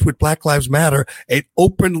marched with Black Lives Matter, an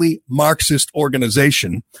openly Marxist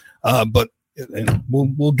organization. But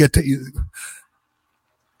we'll get to you.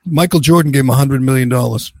 Michael Jordan gave him $100 million.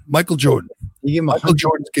 Michael Jordan's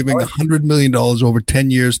giving $100 million over 10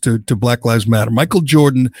 years to Black Lives Matter. Michael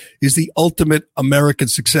Jordan is the ultimate American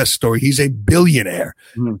success story. He's a billionaire.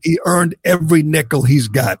 Mm. He earned every nickel he's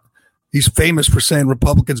got. He's famous for saying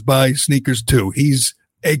Republicans buy sneakers too. He's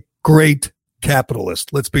a great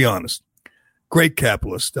capitalist. Let's be honest. Great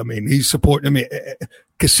capitalist. I mean,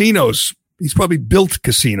 casinos. He's probably built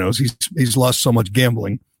casinos. He's lost so much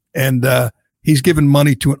gambling, and he's given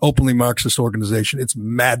money to an openly Marxist organization. It's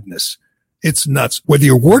madness. It's nuts. Whether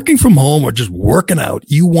you're working from home or just working out,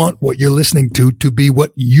 you want what you're listening to be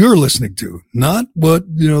what you're listening to, not what,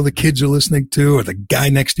 the kids are listening to or the guy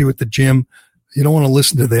next to you at the gym. You don't want to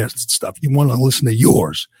listen to their stuff. You want to listen to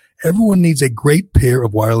yours. Everyone needs a great pair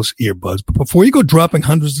of wireless earbuds. But before you go dropping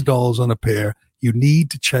hundreds of dollars on a pair, you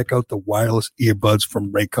need to check out the wireless earbuds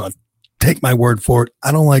from Raycon. Take my word for it.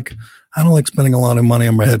 I don't like spending a lot of money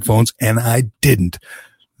on my headphones, and I didn't.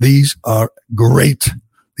 These are great.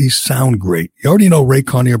 These sound great. You already know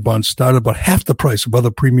Raycon earbuds start about half the price of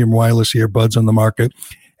other premium wireless earbuds on the market,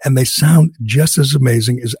 and they sound just as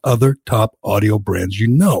amazing as other top audio brands you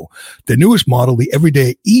know. The newest model, the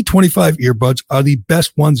everyday E25 earbuds, are the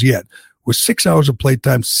best ones yet. With 6 hours of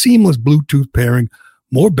playtime, seamless Bluetooth pairing,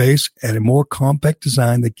 more bass, and a more compact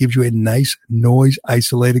design that gives you a nice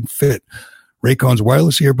noise-isolating fit. Raycon's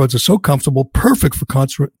wireless earbuds are so comfortable, perfect for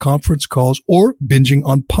conference calls or binging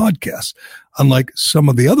on podcasts. Unlike some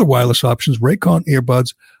of the other wireless options, Raycon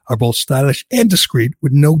earbuds are both stylish and discreet,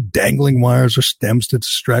 with no dangling wires or stems to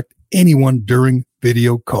distract anyone during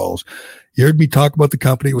video calls. You heard me talk about the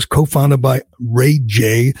company. It was co-founded by Ray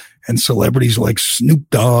J, and celebrities like Snoop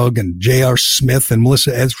Dogg and J.R. Smith and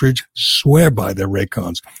Melissa Etheridge swear by their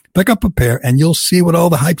Raycons. Pick up a pair and you'll see what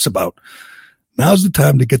all the hype's about. Now's the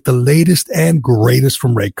time to get the latest and greatest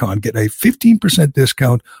from Raycon. Get a 15%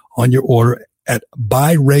 discount on your order at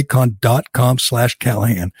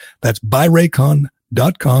buyraycon.com/Callahan. That's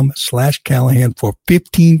buyraycon.com/Callahan for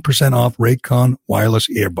 15% off Raycon wireless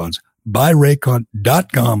earbuds.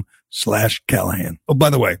 buyraycon.com/Callahan. Oh, by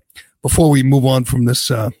the way, before we move on from this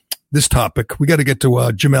topic, we got to get to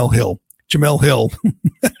Jemele Hill. Jemele Hill.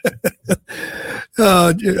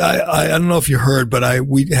 I don't know if you heard, but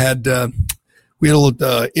we had a little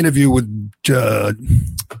interview with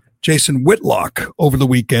Jason Whitlock over the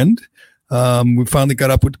weekend. We finally caught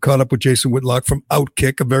up with Jason Whitlock from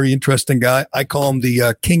Outkick, a very interesting guy. I call him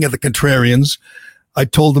the king of the contrarians. I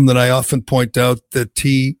told him that I often point out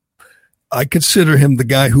that I consider him the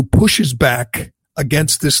guy who pushes back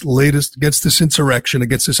against this insurrection,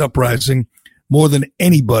 against this uprising, more than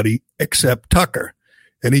anybody except Tucker.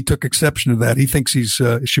 And he took exception to that. He thinks he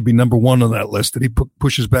should be number one on that list, that he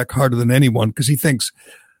pushes back harder than anyone because he thinks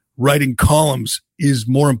writing columns is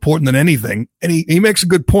more important than anything. And he makes a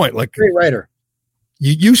good point. Like, great writer.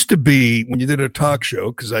 You used to be, when you did a talk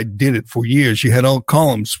show, because I did it for years, you had all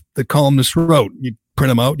columns that columnists wrote. You'd print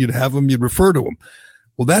them out, you'd have them, you'd refer to them.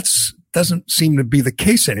 Well, doesn't seem to be the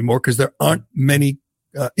case anymore because there aren't many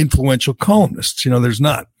influential columnists. There's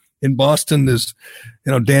not. In Boston, there's,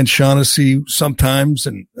 Dan Shaughnessy sometimes,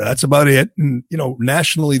 and that's about it. And,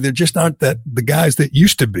 nationally, there just aren't the guys that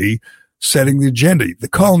used to be setting the agenda. The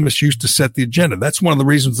columnists used to set the agenda. That's one of the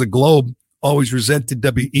reasons the Globe always resented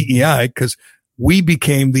WEEI, because we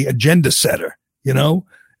became the agenda setter.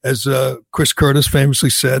 As Chris Curtis famously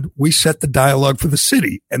said, we set the dialogue for the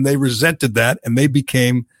city, and they resented that, and they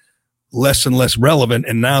became less and less relevant,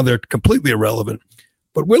 and now they're completely irrelevant.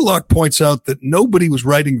 But Whitlock points out that nobody was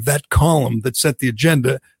writing that column that set the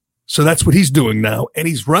agenda, so that's what he's doing now, and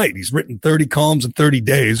he's right. He's written 30 columns in 30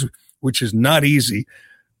 days, which is not easy,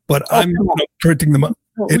 but I'm printing them up.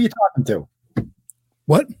 Who are you talking to?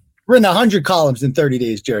 What? Written 100 columns in 30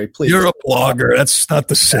 days, Jerry, please. You're a blogger. That's not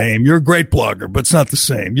the same. You're a great blogger, but it's not the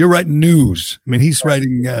same. You're writing news. I mean, he's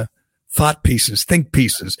writing thought pieces, think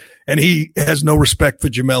pieces, and he has no respect for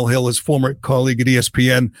Jemele Hill, his former colleague at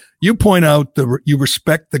ESPN. You point out you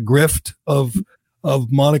respect the grift of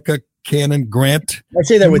Monica Cannon Grant. I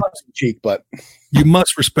say that with cheek, but you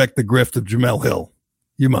must respect the grift of Jemele Hill.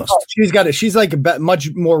 You must. Oh, she's like a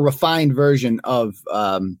much more refined version of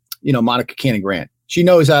Monica Cannon Grant. She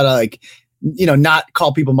knows how to not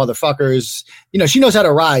call people motherfuckers. She knows how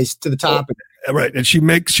to rise to the top. Right. And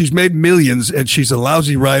she's made millions, and she's a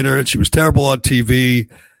lousy writer, and she was terrible on TV.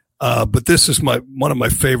 But this is one of my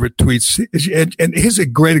favorite tweets. And here's a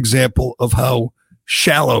great example of how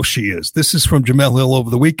shallow she is. This is from Jemele Hill over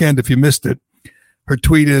the weekend. If you missed it, her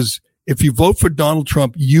tweet is, if you vote for Donald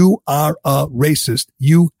Trump, you are a racist.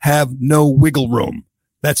 You have no wiggle room.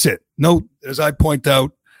 That's it. No, as I point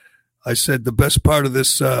out, I said the best part of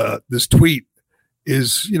this tweet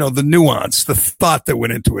is, the nuance, the thought that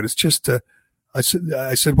went into it. It's just, I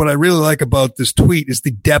said, what I really like about this tweet is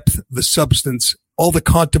the depth, the substance, all the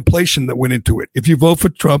contemplation that went into it. If you vote for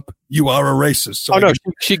Trump, you are a racist. So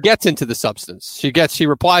she gets into the substance. She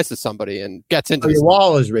replies to somebody and gets into the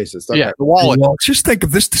wall is racist. Okay. Yeah, the wall. Just think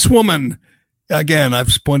of this woman. Again,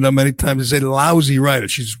 I've pointed out many times, is a lousy writer.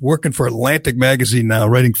 She's working for Atlantic magazine now,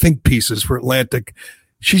 writing think pieces for Atlantic.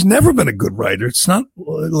 She's never been a good writer. It's not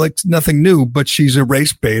like nothing new, but she's a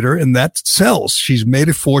race baiter, and that sells. She's made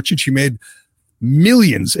a fortune. She made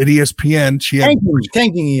millions at ESPN. She had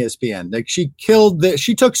tanking ESPN. Like she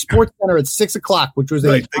took SportsCenter at 6:00, which was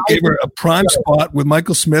right. They gave her a prime spot with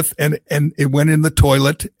Michael Smith, and it went in the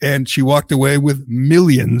toilet, and she walked away with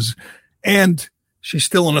millions. And she's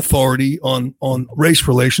still an authority on race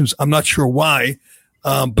relations. I'm not sure why,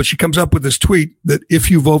 but she comes up with this tweet that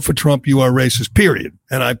if you vote for Trump, you are racist, period.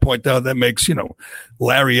 And I point out that makes,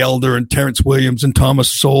 Larry Elder and Terrence Williams and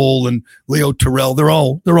Thomas Sowell and Leo Terrell, they're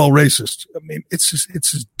all racist. I mean, it's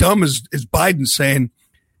as dumb as Biden saying,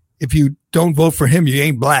 if you don't vote for him, you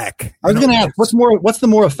ain't black. I was going to ask, what's the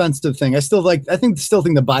more offensive thing? I still think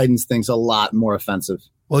the Biden's thing's a lot more offensive.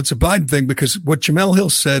 Well, it's a Biden thing because what Jemele Hill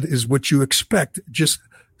said is what you expect, just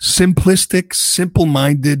simplistic,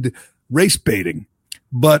 simple-minded race baiting.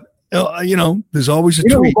 But, there's always a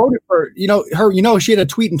tweet. Who voted for, she had a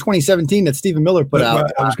tweet in 2017 that Stephen Miller put out.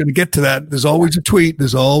 I was going to get to that. There's always a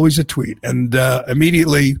tweet. And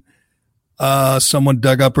immediately someone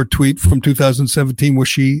dug up her tweet from 2017 where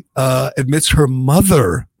she admits her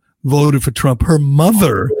mother voted for Trump. Her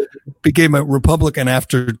mother became a Republican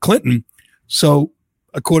after Clinton. So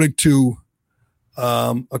according to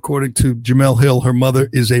Jemele Hill, her mother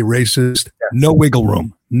is a racist. No wiggle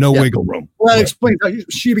room. Wiggle room. Well, that explains how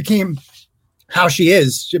she became how she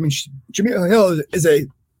is. I mean, Jemele Hill is a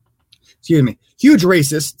huge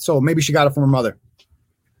racist. So maybe she got it from her mother.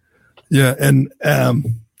 Yeah, and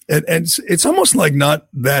it's almost like not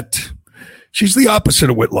that. She's the opposite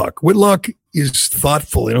of Whitlock. Whitlock is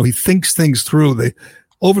thoughtful. He thinks things through.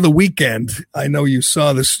 Over the weekend, I know you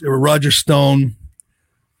saw this. Roger Stone,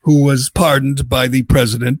 who was pardoned by the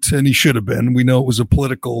president, and he should have been. We know it was a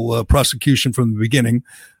political prosecution from the beginning.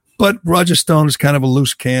 But Roger Stone is kind of a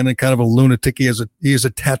loose cannon, kind of a lunatic. He has a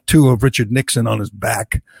tattoo of Richard Nixon on his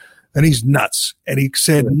back, and he's nuts. And he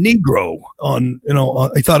said Negro on,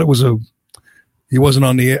 I thought it was he wasn't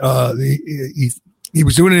on the he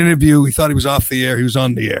was doing an interview. He thought he was off the air. He was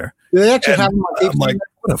on the air. They actually have him on I'm like,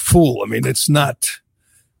 what a fool. I mean, it's not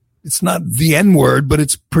the N-word, but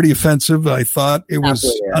it's pretty offensive. I thought it was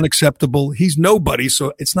unacceptable. He's nobody,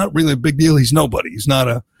 so it's not really a big deal. He's nobody. He's not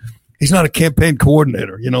a campaign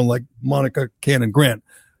coordinator, like Monica Cannon Grant.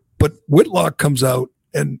 But Whitlock comes out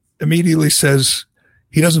and immediately says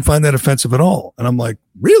he doesn't find that offensive at all. And I'm like,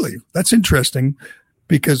 really? That's interesting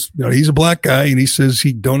because, he's a black guy and he says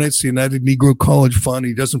he donates to the United Negro College Fund.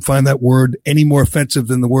 He doesn't find that word any more offensive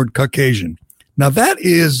than the word Caucasian. Now that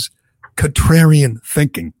is contrarian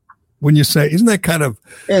thinking. When you say, isn't that kind of,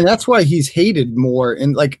 and that's why he's hated more.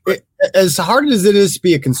 And as hard as it is to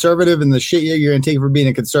be a conservative and the shit you're going to take for being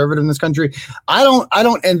a conservative in this country, I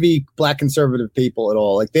don't envy black conservative people at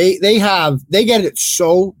all. Like they get it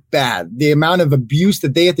so bad. The amount of abuse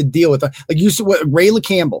that they have to deal with, like you said, Ray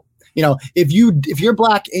LaCampbell, if you're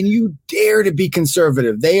black and you dare to be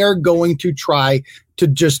conservative, they are going to try to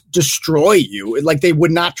just destroy you. Like they would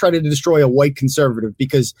not try to destroy a white conservative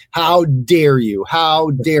because how dare you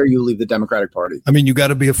leave the Democratic Party? I mean, you got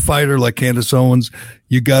to be a fighter like Candace Owens.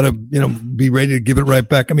 You got to, be ready to give it right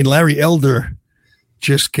back. I mean, Larry Elder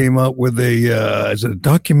just came out with is it a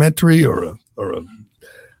documentary or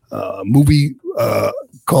a movie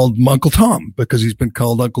called Uncle Tom, because he's been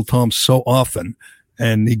called Uncle Tom so often.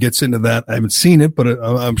 And he gets into that. I haven't seen it, but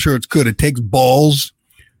I'm sure it's good. It takes balls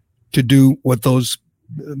to do what those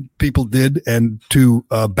people did and to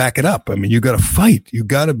back it up. I mean, you got to fight. You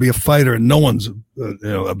got to be a fighter, and no one's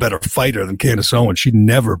a better fighter than Candace Owens. She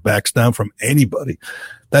never backs down from anybody.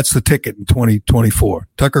 That's the ticket in 2024.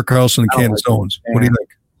 Tucker Carlson and Candace Owens. What do you think?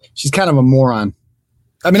 She's kind of a moron.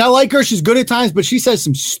 I mean, I like her. She's good at times, but she says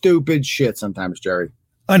some stupid shit sometimes, Jerry.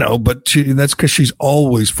 I know, but that's because she's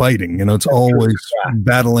always fighting. It's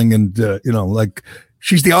battling, and like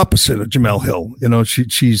she's the opposite of Jemele Hill.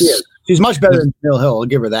 She's She's much better than Jemele Hill. I'll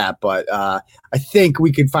give her that. But I think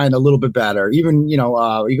we could find a little bit better. Even, you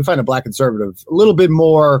can find a black conservative a little bit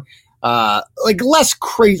more, less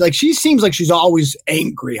crazy. Like, she seems like she's always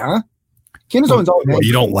angry, huh? Candace Owens always angry.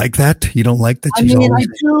 You don't like that? You don't like that? I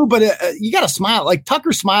do, but you got to smile. Like,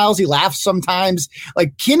 Tucker smiles. He laughs sometimes.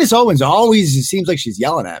 Like, Candace Owens always, it seems like she's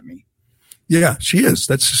yelling at me. Yeah, she is.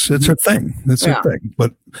 That's her thing. That's her thing.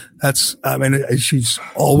 But she's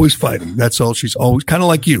always fighting. That's all. She's always kind of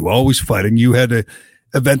like you, always fighting. You had a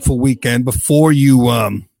eventful weekend before you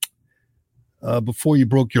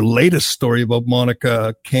broke your latest story about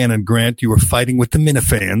Monica Cannon Grant. You were fighting with the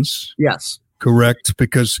Minifans. Yes, correct.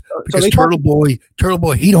 Because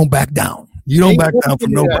Turtleboy, he don't back down. You don't back down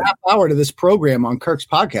from nobody. A half hour to this program on Kirk's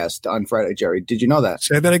podcast on Friday, Jerry. Did you know that?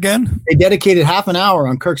 Say that again? They dedicated half an hour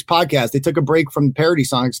on Kirk's podcast. They took a break from parody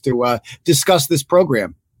songs to discuss this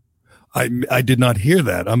program. I did not hear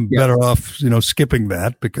that. I'm better off, skipping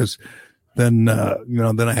that because then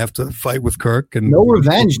I have to fight with Kirk. And no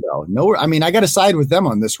revenge, though. I got to side with them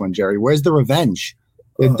on this one, Jerry. Where's the revenge?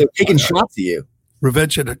 They're taking shots at you.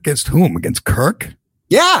 Revenge against whom? Against Kirk?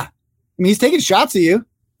 Yeah. he's taking shots at you.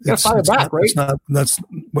 You got to fire back, right? That's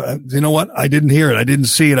you know what? I didn't hear it. I didn't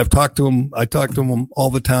see it. I talked to him all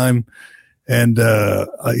the time. And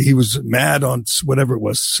he was mad on whatever it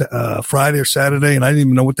was, Friday or Saturday, and I didn't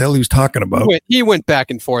even know what the hell he was talking about. He went back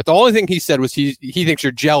and forth. The only thing he said was he thinks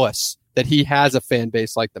you're jealous that he has a fan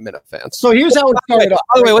base like the Minifans. So here's how it started off.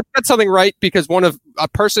 By the way, let's get something right, because a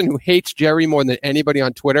person who hates Jerry more than anybody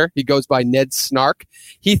on Twitter, he goes by Ned Snark.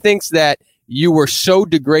 He thinks that you were so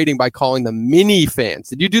degrading by calling them mini fans.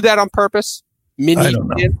 Did you do that on purpose? I don't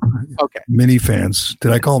know. Okay. Mini fans.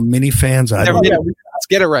 Did I call them mini fans? I don't know. Let's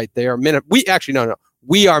get it right. They are We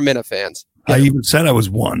are Minifans. I even said I was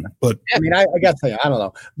one, but I mean, I got to tell you, I don't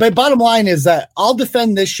know. But bottom line is that I'll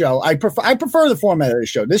defend this show. I prefer the format of this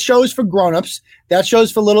show. This show is for grown-ups. That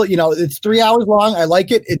show's for little, it's 3 hours long. I like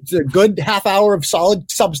it. It's a good half hour of solid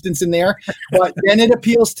substance in there. But then it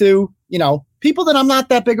appeals to, people that I'm not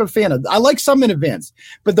that big of a fan of. I like some in advance,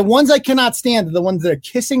 but the ones I cannot stand are the ones that are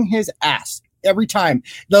kissing his ass. Every time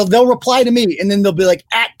they'll reply to me, and then they'll be like,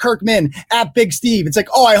 at Kirkman, at Big Steve. It's like,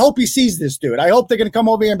 oh, I hope he sees this dude. I hope they're going to come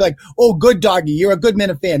over here and be like, oh, good doggy. You're a good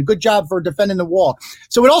Minifan. Good job for defending the wall.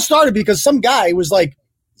 So it all started because some guy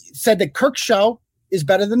said that Kirk's show is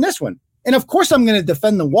better than this one. And of course I'm going to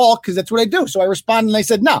defend the wall because that's what I do. So I responded and I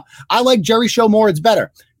said, no, I like Jerry's show more. It's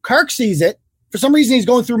better. Kirk sees it. For some reason, he's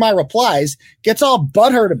going through my replies, gets all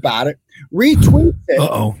butthurt about it, retweets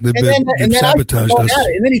it. They've sabotaged us.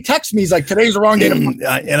 And then he texts me. He's like, today's the wrong day.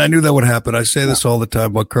 And I knew that would happen. I say this all the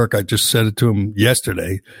time about Kirk. I just said it to him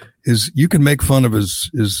yesterday, is you can make fun of his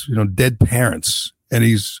dead parents and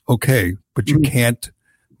he's okay, but you can't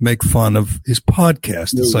make fun of his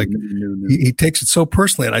podcast. It's he takes it so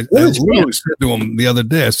personally. And I literally said to him the other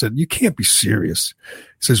day, I said, you can't be serious.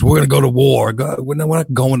 He says, we're going to go to war. We're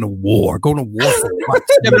not going to war. Going to war for what?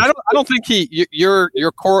 Yeah, but I don't think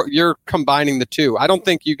you're combining the two. I don't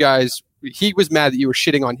think you guys, he was mad that you were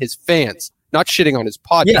shitting on his fans, not shitting on his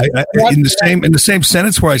podcast. Yeah, in the same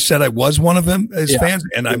sentence where I said I was one of them as fans,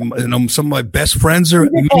 and I'm some of my best friends are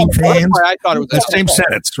mini fans. I thought it was the same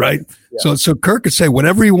sentence, right? Yeah. So Kirk could say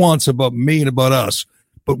whatever he wants about me and about us,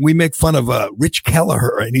 but we make fun of Rich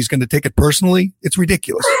Kelleher, and he's going to take it personally. It's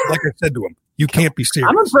ridiculous. Like I said to him, you can't be serious.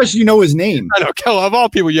 I'm impressed you know his name. I know, Keller. Of all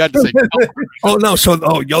people, you had to say Keller. Oh, no. So,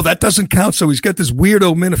 that doesn't count. So he's got this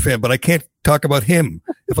weirdo Minifan, but I can't talk about him.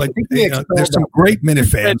 There's some great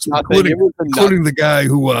Minifans, including the guy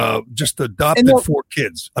who just adopted 4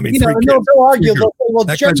 kids. I mean, 3 kids. They'll argue.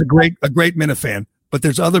 That guy's a great Minifan. But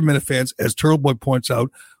there's other Minifans, as Turtleboy points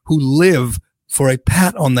out, who live for a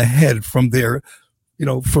pat on the head from their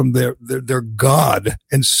God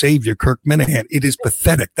and Savior, Kirk Minahan. It is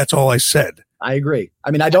pathetic. That's all I said. I agree.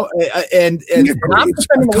 I mean, I don't, and I'm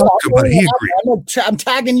defending the wall. I'm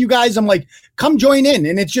tagging you guys. I'm like, come join in.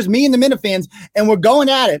 And it's just me and the Minifans, and we're going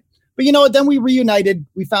at it. But you know what? Then we reunited.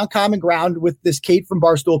 We found common ground with this Kate from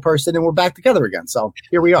Barstool person, and we're back together again. So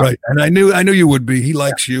here we are. Right. And I knew you would be. He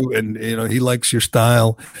likes you, and he likes your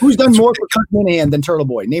style. Who's done more for Kirk Minahan than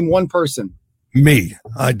Turtleboy? Name one person. Me.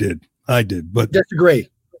 I did. But disagree.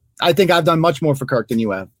 I think I've done much more for Kirk than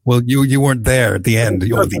you have. Well, you weren't there at the end,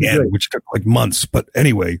 which took like months. But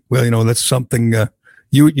anyway, that's something.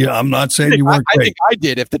 I'm not saying you weren't. I think I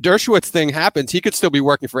did. If the Dershowitz thing happens, he could still be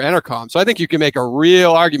working for Entercom. So I think you can make a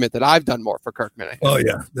real argument that I've done more for Kirk Minahan. Oh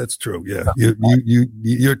yeah, that's true. Yeah,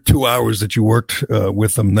 your 2 hours that you worked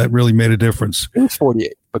with him, that really made a difference. It was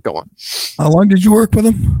 48, but go on. How long did you work with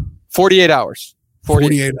him? 48 hours.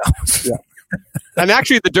 48 hours. Yeah. And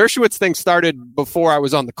actually, the Dershowitz thing started before I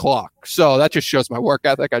was on the clock, so that just shows my work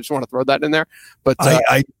ethic. I just want to throw that in there. But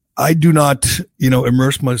I do not,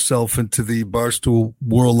 immerse myself into the Barstool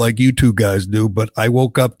world like you two guys do. But I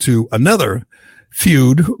woke up to another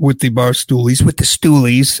feud with the Barstoolies, with the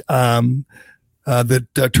Stoolies,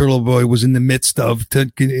 that Turtleboy was in the midst of.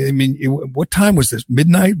 What time was this?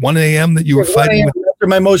 Midnight, 1 a.m. that you were fighting with? After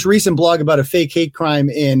my most recent blog about a fake hate crime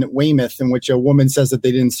in Weymouth, in which a woman says that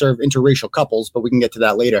they didn't serve interracial couples, but we can get to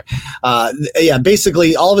that later.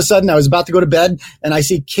 Basically, all of a sudden, I was about to go to bed, and I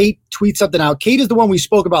see Kate tweet something out. Kate is the one we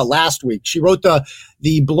spoke about last week. She wrote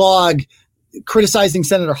the blog criticizing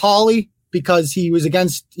Senator Hawley because he was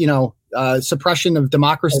against, suppression of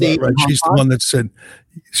democracy. Right. She's the one that said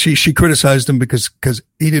she criticized him because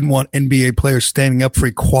he didn't want NBA players standing up for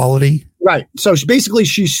equality. Right. So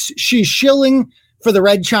she's shilling for the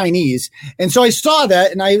red Chinese. And so I saw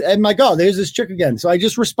that and I'm like, oh, there's this chick again. So I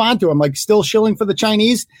just respond to him, like, still shilling for the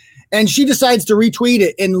Chinese. And she decides to retweet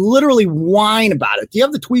it and literally whine about it. Do you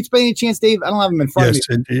have the tweets by any chance, Dave? I don't have them in front of me.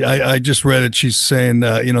 Yes, I just read it. She's saying,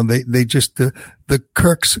 they just, the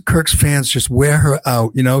Kirk's fans just wear her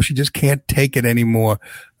out. She just can't take it anymore.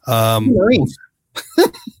 Marines.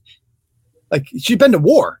 Like, she's been to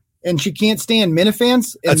war. And she can't stand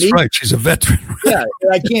minifans. That's right. She's a veteran. Yeah,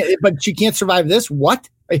 I can't. But she can't survive this. What?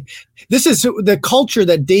 This is the culture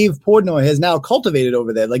that Dave Portnoy has now cultivated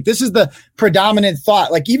over there. Like, this is the predominant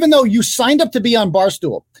thought. Like, even though you signed up to be on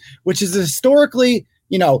Barstool, which is a historically,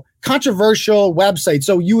 controversial website,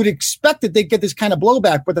 so you would expect that they get this kind of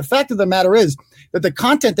blowback. But the fact of the matter is that the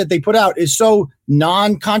content that they put out is so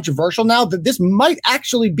non-controversial now that this might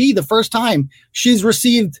actually be the first time she's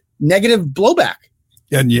received negative blowback.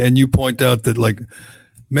 And you point out that, like,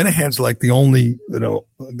 Minahan's like the only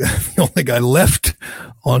guy left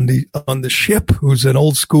on the ship who's an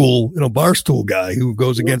old school, Barstool guy who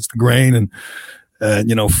goes against the grain and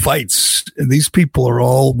fights. And these people are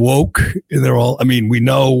all woke, and they're all, we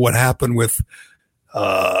know what happened with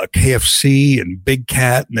KFC and Big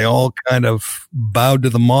Cat, and they all kind of bowed to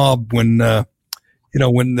the mob when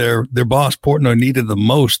when their boss Portnoy needed them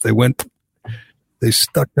most. They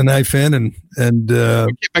stuck the knife in and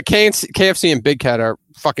but KFC and Big Cat are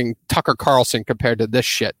fucking Tucker Carlson compared to this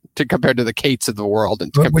shit, compared to the Kates of the world.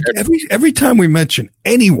 And every time we mention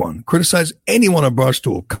anyone, criticize anyone on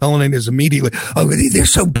Barstool, Cullinan is immediately, they're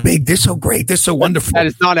so big, they're so great, they're so wonderful. That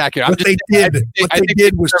is not accurate. What they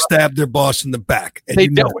did was stab their boss in the back. They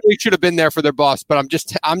definitely should have been there for their boss, but I'm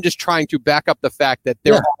just trying to back up the fact that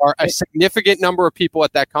there are a significant number of people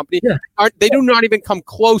at that company. Yeah. They do not even come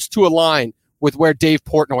close to a line with where Dave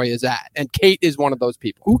Portnoy is at. And Kate is one of those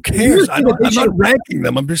people. Who cares? I'm not ranking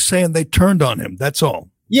them. I'm just saying they turned on him. That's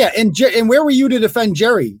all. Yeah, and where were you to defend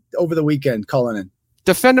Jerry over the weekend, Cullinan?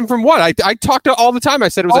 Defend him from what? I talked to all the time. I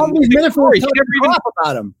said it was all these metaphors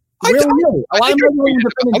about him. Where were you? I think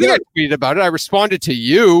I tweeted about it. I responded to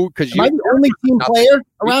you because you. Am I the only team player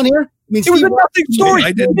around here? It was a nothing story.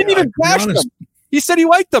 He didn't even bash them. He said he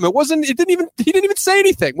liked them. He didn't even say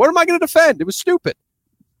anything. What am I going to defend? It was stupid.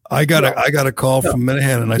 I got a call from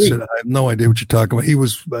Minahan, and I said, I have no idea what you're talking about. He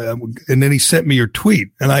was, and then he sent me your tweet,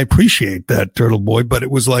 and I appreciate that, Turtleboy, but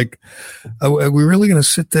it was like, are we really going to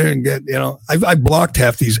sit there and get, I blocked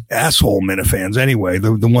half these asshole Minifans anyway,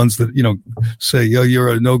 the ones that, say, yo, you're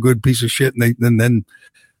a no good piece of shit, and then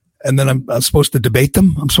I'm supposed to debate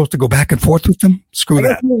them? I'm supposed to go back and forth with them? Screw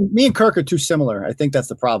that. Me and Kirk are too similar. I think that's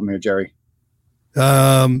the problem here, Jerry.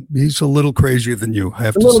 He's a little crazier than you. I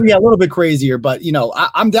have to say. Yeah, a little bit crazier, but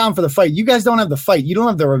I'm down for the fight. You guys don't have the fight. You don't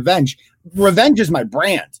have the revenge. Revenge is my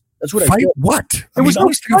brand. That's what I feel. What? There was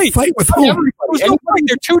no fight with whom? There was no fight.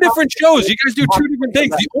 They're two different shows. You guys do two different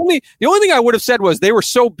things. The only thing I would have said was they were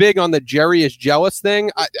so big on the Jerry is jealous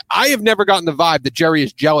thing. I have never gotten the vibe that Jerry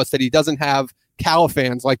is jealous that he doesn't have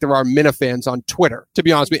Califans like there are Minifans on Twitter, to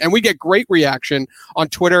be honest with you. And we get great reaction on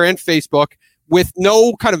Twitter and Facebook with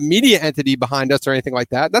no kind of media entity behind us or anything like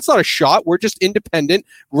that. That's not a shot. We're just independent,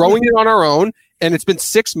 growing it on our own. And it's been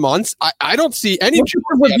 6 months. I don't see any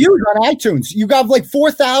reviews on iTunes. You got like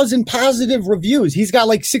 4,000 positive reviews. He's got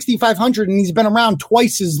like 6,500, and he's been around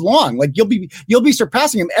twice as long. Like you'll be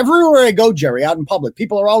surpassing him everywhere I go, Jerry. Out in public,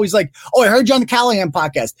 people are always like, "Oh, I heard you on the Callahan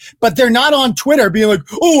podcast," but they're not on Twitter being like,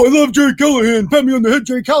 "Oh, I love Jerry Callahan. Pat me on the head,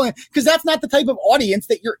 Jerry Callahan," because that's not the type of audience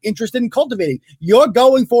that you're interested in cultivating. You're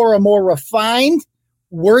going for a more refined,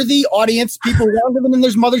 worthy audience, people who are living in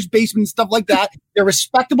their mother's basement and stuff like that. They're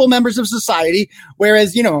respectable members of society.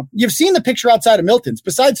 Whereas, you've seen the picture outside of Milton's,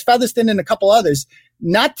 besides Featherston and a couple others,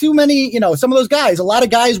 not too many, some of those guys, a lot of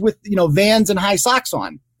guys with, Vans and high socks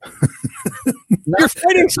on. You're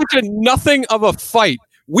fighting such a nothing of a fight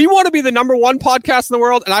we want to be the number one podcast in the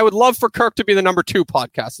world, and I would love for Kirk to be the number 2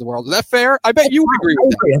 podcast in the world. Is that fair? I bet you would agree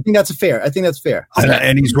with that. I think that's fair.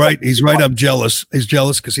 And he's right. He's right. I'm jealous. He's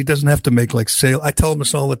jealous because he doesn't have to make like sale. I tell him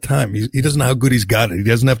this all the time. He doesn't know how good he's got it. He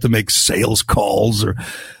doesn't have to make sales calls or,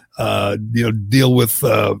 deal with,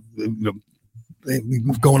 going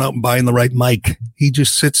out and buying the right mic. He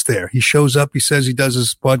just sits there. He shows up. He says he does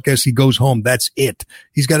his podcast. He goes home. That's it.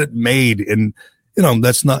 He's got it made. And,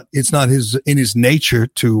 it's not in his nature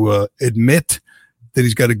to admit that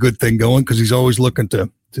he's got a good thing going because he's always looking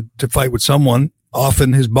to fight with someone,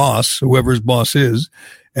 often his boss, whoever his boss is,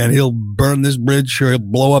 and he'll burn this bridge or he'll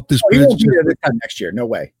blow up this bridge. He won't be there this time next year. No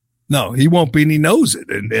way. No, he won't be, and he knows it,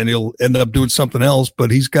 and he'll end up doing something else,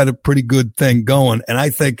 but he's got a pretty good thing going, and I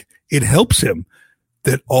think it helps him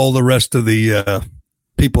that all the rest of the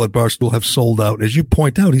people at Barstool have sold out. As you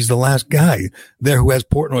point out, he's the last guy there who has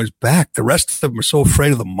Portnoy's back. The rest of them are so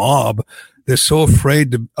afraid of the mob. They're so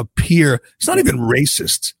afraid to appear. It's not even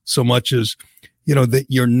racist so much as, that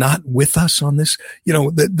you're not with us on this.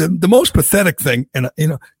 The most pathetic thing, and,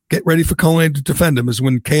 get ready for Colin to defend him, is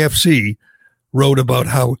when KFC wrote about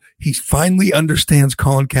how he finally understands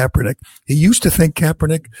Colin Kaepernick. He used to think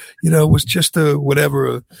Kaepernick, was just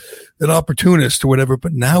an opportunist or whatever,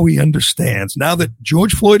 but now he understands. Now that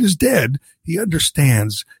George Floyd is dead, he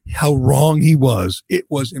understands how wrong he was. It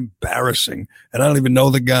was embarrassing. And I don't even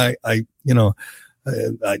know the guy. I've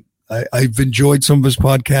enjoyed some of his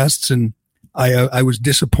podcasts, and I was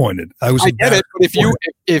disappointed. I get it, but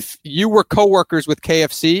if you were coworkers with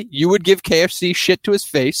KFC, you would give KFC shit to his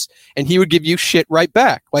face, and he would give you shit right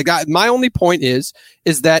back. My only point is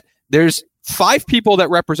that there's 5 people that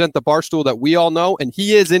represent the Barstool that we all know, and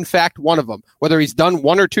he is in fact one of them. Whether he's done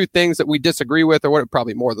 1 or 2 things that we disagree with, or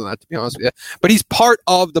probably more than that, to be honest with you. But he's part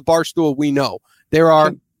of the Barstool we know. There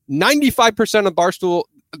are 95% of Barstool.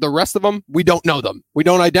 The rest of them, we don't know them. We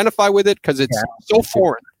don't identify with it because it's so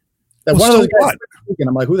foreign. One of those guys speaking,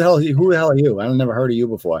 I'm like, who the hell are you? I've never heard of you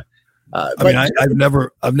before. I've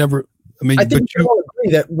never. I think we all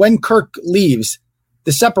agree that when Kirk leaves,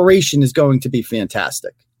 the separation is going to be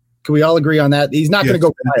fantastic. Can we all agree on that? He's not going to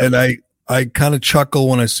go. And I kind of chuckle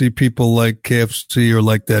when I see people like KFC or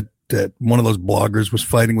like that one of those bloggers was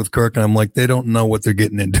fighting with Kirk, and I'm like, they don't know what they're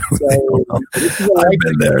getting into. I've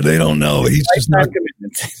been there. They don't know. He's just not.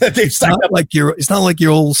 It's not like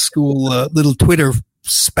your old school little Twitter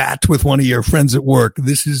spat with one of your friends at work.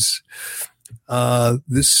 This is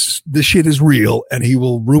this shit is real, and he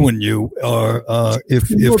will ruin you if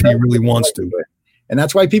he really wants to. And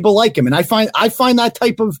that's why people like him. And I find that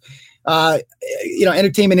type of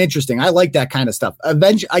entertainment interesting. I like that kind of stuff.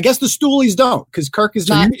 Eventually, I guess the Stoolies don't, because Kirk is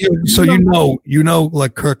not.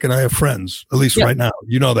 Like Kirk and I are friends, at least right now.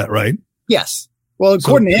 You know that, right? Yes. Well,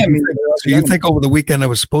 according to him. So you think over the weekend I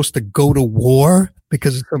was supposed to go to war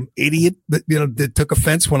because of some idiot that took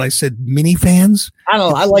offense when I said minifans? I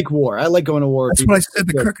don't know. I like war. I like going to war. That's what I said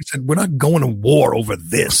to Kirk. I said, we're not going to war over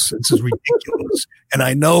this. This is ridiculous. And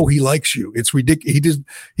I know he likes you. It's ridiculous.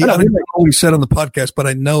 I don't even know what he said on the podcast, but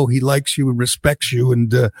I know he likes you and respects you.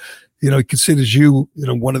 And, he considers you,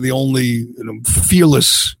 one of the only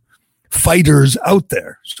fearless fighters out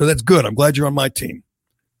there. So that's good. I'm glad you're on my team.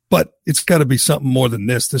 But it's got to be something more than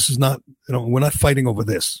this. This is not, we're not fighting over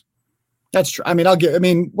this. That's true.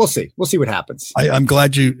 We'll see. We'll see what happens. I'm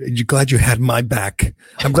glad you had my back.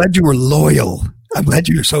 I'm glad you were loyal. I'm glad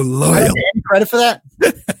you're so loyal. Any credit for that?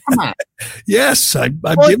 Come on. Yes, I'm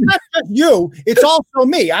giving. It's not just you. It's also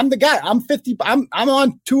me. I'm the guy. I'm 50. I'm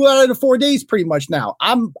on 2 out of the 4 days pretty much now.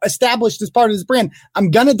 I'm established as part of this brand.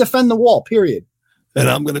 I'm gonna defend the wall. Period. And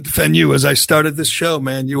I'm going to defend you as I started this show,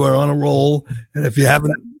 man. You are on a roll. And if you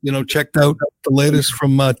haven't, checked out the latest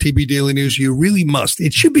from TB Daily News, you really must.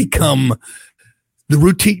 It should become the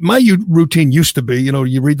routine. My routine used to be,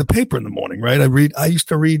 you read the paper in the morning, right? I used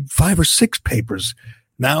to read 5 or 6 papers.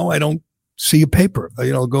 Now I don't see a paper. I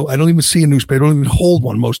don't even see a newspaper. I don't even hold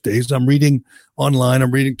one most days. I'm reading online.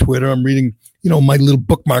 I'm reading Twitter. I'm reading, my little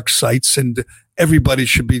bookmark sites, and everybody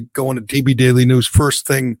should be going to TB Daily News first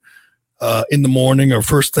thing in the morning, or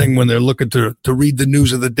first thing when they're looking to read the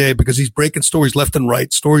news of the day, because he's breaking stories left and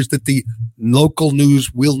right, stories that the local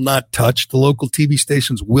news will not touch, the local TV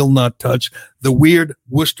stations will not touch. The Weird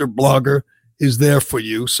Worcester blogger is there for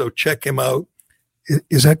you, so check him out.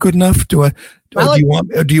 Is that good enough? Do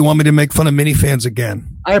you want me to make fun of minifans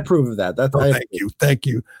again? I approve of that. Thank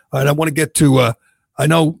you. All right, I want to get to. I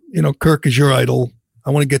know Kirk is your idol.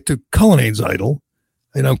 I want to get to Cullinane's idol.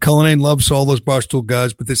 Cullinane loves all those Barstool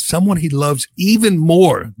guys, but there's someone he loves even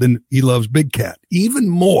more than he loves Big Cat, even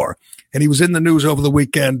more. And he was in the news over the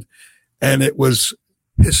weekend, and it was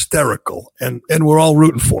hysterical. And we're all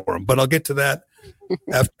rooting for him. But I'll get to that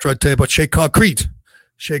After I tell you about Shea Concrete.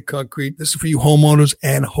 Shea Concrete, this is for you homeowners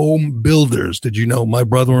and home builders. Did you know my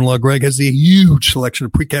brother-in-law, Greg, has a huge selection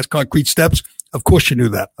of precast concrete steps? Of course you knew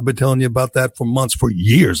that. I've been telling you about that for months, for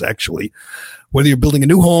years, actually. Whether you're building a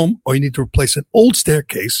new home or you need to replace an old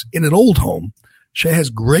staircase in an old home, Shea has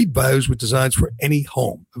great values with designs for any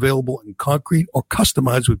home, available in concrete or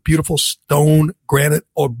customized with beautiful stone, granite,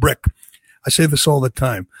 or brick. I say this all the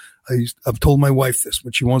time. I've told my wife this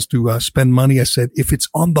when she wants to spend money. I said, if it's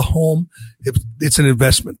on the home, if it's an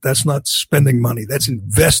investment. That's not spending money. That's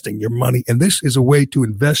investing your money. And this is a way to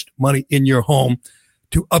invest money in your home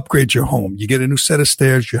to upgrade your home. You get a new set of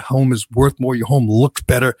stairs. Your home is worth more. Your home looks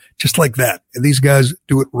better, just like that. And these guys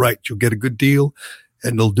do it right. You'll get a good deal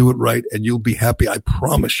and they'll do it right and you'll be happy. I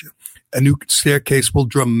promise you. A new staircase will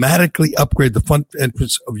dramatically upgrade the front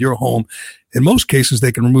entrance of your home. In most cases,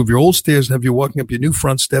 they can remove your old stairs and have you walking up your new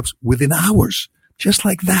front steps within hours. Just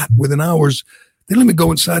like that, within hours. They don't even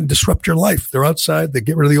go inside and disrupt your life. They're outside. They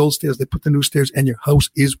get rid of the old stairs. They put the new stairs and your house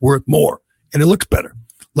is worth more. And it looks better.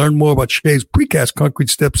 Learn more about Shea's precast concrete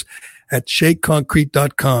steps at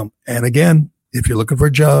SheaConcrete.com. And again, if you're looking for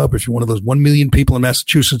a job, if you're one of those 1 million people in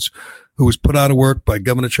Massachusetts who was put out of work by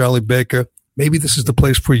Governor Charlie Baker, maybe this is the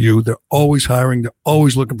place for you. They're always hiring. They're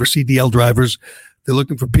always looking for CDL drivers. They're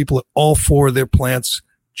looking for people at all 4 of their plants.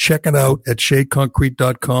 Check it out at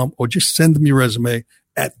SheaConcrete.com or just send them your resume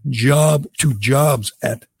at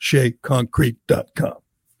jobs@SheaConcrete.com. All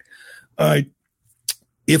right.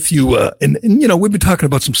 If you, and you know, we've been talking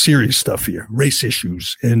about some serious stuff here, race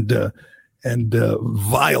issues and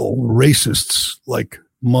vile racists like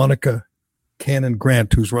Monica Cannon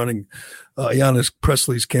Grant, who's running Ayanna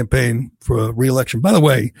Pressley's campaign for re-election. By the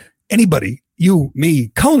way, anybody, you, me,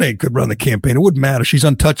 Colonnade could run the campaign. It wouldn't matter. She's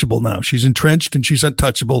untouchable now. She's entrenched and she's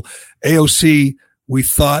untouchable. AOC, we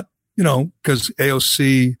thought, you know, because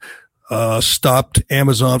AOC stopped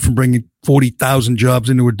Amazon from bringing 40,000 jobs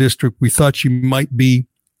into her district. We thought she might be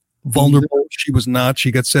vulnerable. She was not.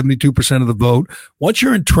 She got 72% of the vote. Once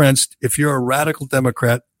you're entrenched, if you're a radical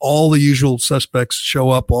Democrat, all the usual suspects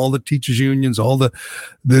show up, all the teachers unions, all the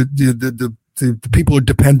people who are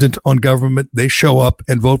dependent on government, they show up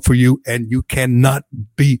and vote for you, and you cannot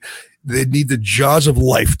be, they need the jaws of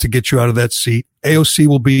life to get you out of that seat. AOC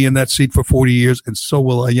will be in that seat for 40 years, and so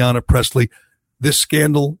will Ayanna Pressley. This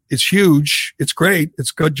scandal is huge. It's great.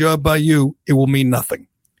 It's a good job by you. It will mean nothing.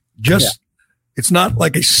 It's not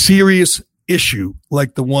like a serious issue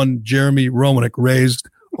like the one Jeremy Roenick raised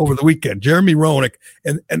over the weekend. Jeremy Roenick,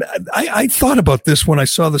 and I thought about this when I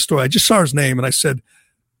saw the story. I just saw his name and I said,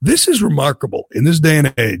 this is remarkable in this day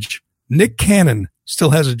and age. Nick Cannon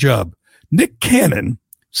still has a job. Nick Cannon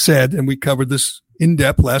said, and we covered this in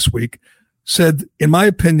depth last week, said, in my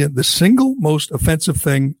opinion, the single most offensive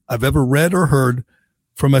thing I've ever read or heard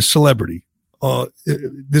from a celebrity.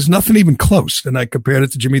 There's nothing even close. And I compared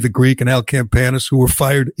it to Jimmy the Greek and Al Campanis, who were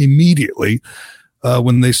fired immediately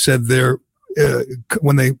when they said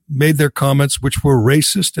when they made their comments, which were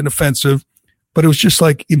racist and offensive. But it was just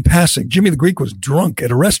like in passing. Jimmy the Greek was drunk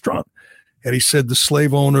at a restaurant, and he said the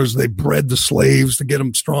slave owners, they bred the slaves to get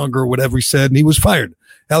them stronger, or whatever he said, and he was fired.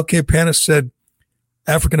 Al Campanis said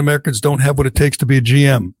African Americans don't have what it takes to be a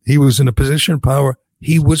GM. He was in a position of power.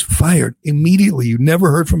 He was fired immediately. You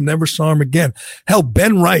never heard from him, never saw him again. Hell,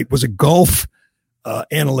 Ben Wright was a golf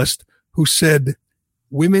analyst who said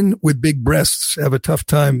women with big breasts have a tough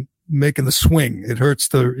time making the swing. It hurts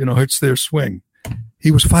their swing. He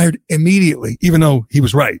was fired immediately, even though he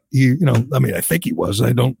was right. I think he was.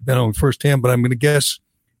 I don't know firsthand, but I'm going to guess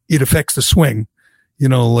it affects the swing.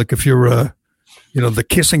 Like if you're, the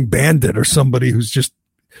kissing bandit or somebody who's just,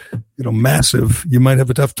 massive, you might have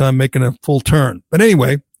a tough time making a full turn. But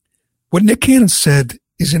anyway, what Nick Cannon said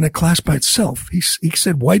is in a class by itself. He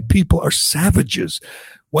said white people are savages.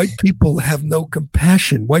 White people have no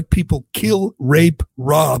compassion. White people kill, rape,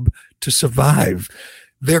 rob to survive.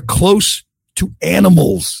 They're close to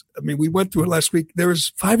animals. I mean, we went through it last week.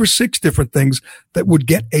 There's 5 or 6 different things that would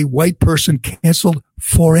get a white person canceled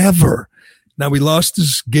forever. Now, we lost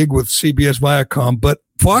his gig with CBS Viacom, but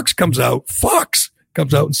Fox comes out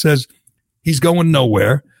and says he's going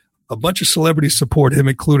nowhere. A bunch of celebrities support him,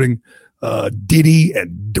 including Diddy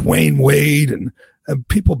and Dwayne Wade and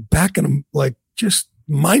people backing him, like just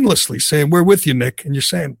mindlessly saying, we're with you, Nick. And you're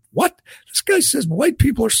saying, what? This guy says white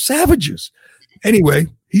people are savages. Anyway,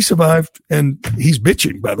 he survived, and he's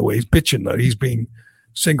bitching, by the way. He's bitching that he's being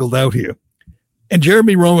singled out here. And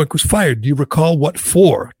Jeremy Roenick was fired. Do you recall what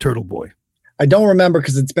for, Turtleboy? I don't remember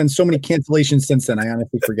because it's been so many cancellations since then. I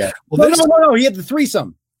honestly forget. Well, no. He had the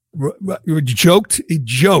threesome. He joked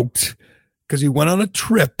because he went on a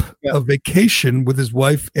trip, a vacation with his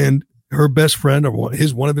wife and her best friend, or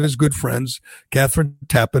one of his good friends, Catherine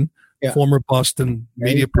Tappan, former Boston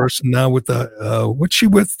media person, now with what's she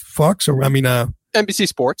with? Fox, or NBC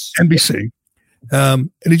Sports. NBC.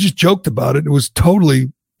 And he just joked about it. It was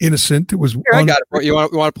totally innocent. It was. Here, I got it. You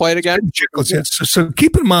want to play it again? So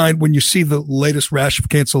keep in mind, when you see the latest rash of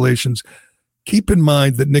cancellations, keep in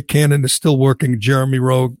mind that Nick Cannon is still working. Jeremy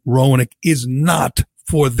Roenick is not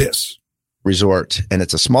for this resort, and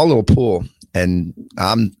it's a small little pool, and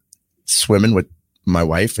I'm swimming with my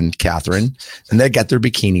wife and Catherine, and they got their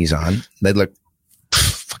bikinis on. They look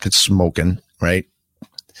fucking smoking, right?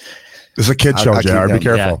 It's a kid show, JR. Be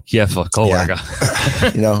careful. Yeah, for co-worker.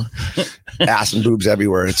 Ass and boobs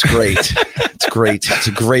everywhere. It's great. It's great. It's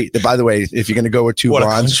a great. By the way, if you're going to go with two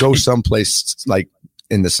blondes, go someplace like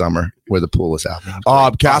in the summer where the pool is happening.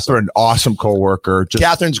 Catherine, awesome co-worker.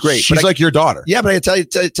 Catherine's great. She's like your daughter. Yeah, but I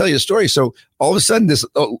tell you a story. So all of a sudden, this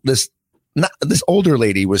older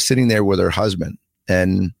lady was sitting there with her husband,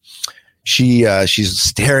 and she's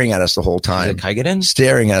staring at us the whole time. Can I get in?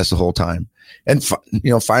 Staring at us the whole time. And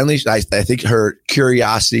finally, I think her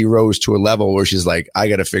curiosity rose to a level where she's like, I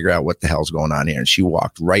got to figure out what the hell's going on here. And she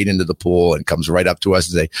walked right into the pool and comes right up to us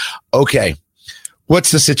and say, okay,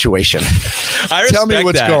 what's the situation? Tell me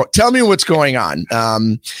what's going on.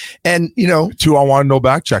 And 2-on-1, no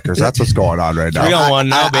back checkers. That's what's going on right now. 3-on-1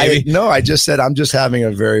 now, baby. I just said, I'm just having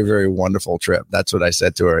a very, very wonderful trip. That's what I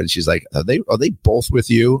said to her. And she's like, are they both with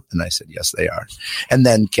you? And I said, yes, they are. And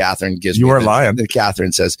then Catherine you weren't lying. And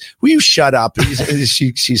Catherine says, will you shut up?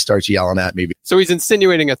 She starts yelling at me. So he's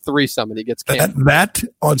insinuating a threesome and he gets canceled. That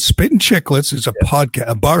on Spit and Chicklets is a podcast,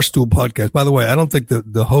 a Barstool podcast. By the way, I don't think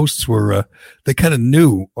the hosts were, they kind of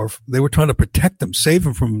knew, or they were trying to protect him, save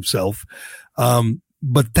him from himself.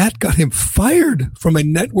 But that got him fired from a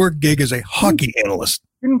network gig as a hockey analyst.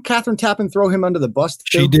 Didn't Catherine Tappan throw him under the bus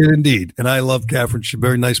too? She did indeed. And I love Catherine. She's a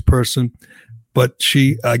very nice person. But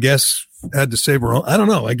she, I guess, had to save her own. I don't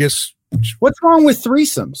know. I guess. What's wrong with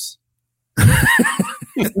threesomes?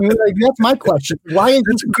 That's my question. Why is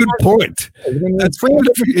that's a good point?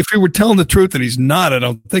 If he were telling the truth, and he's not, I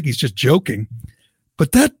don't think he's just joking.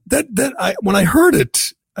 But when I heard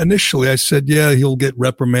it initially, I said, yeah, he'll get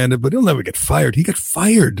reprimanded, but he'll never get fired. He got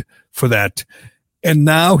fired for that. And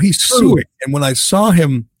now he's suing. And when I saw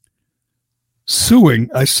him suing,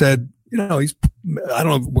 I said, I don't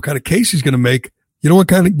know what kind of case he's going to make.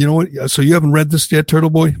 So you haven't read this yet,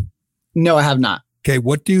 Turtleboy? No, I have not. Okay.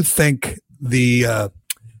 What do you think the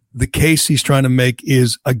case he's trying to make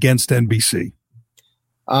is against NBC?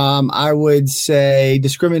 I would say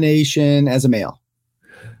discrimination as a male.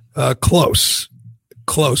 Close.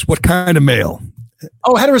 What kind of male?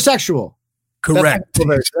 Oh, heterosexual. Correct. That's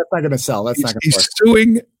not going to sell. That's not going to work. He's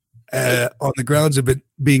suing on the grounds of it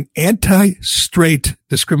being anti-straight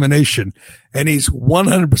discrimination, and he's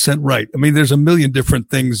 100% right. I mean, there's a million different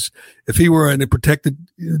things. If he were in a protected,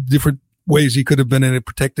 different ways he could have been in a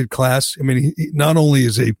protected class. I mean, he not only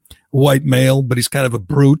is a white male, but he's kind of a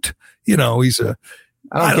brute. He's a.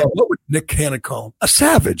 I don't know, what would Nick Cannon call him? A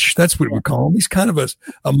savage. That's what we call him. He's kind of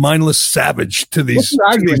a mindless savage to these.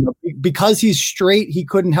 Because he's straight, he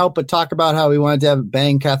couldn't help but talk about how he wanted to have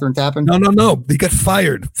bang Catherine Tappan. No. He got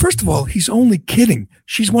fired. First of all, he's only kidding.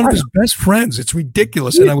 She's one of his best friends. It's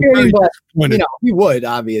ridiculous. And I was very disappointed. He would,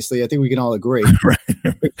 obviously. I think we can all agree. Right.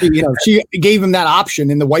 She gave him that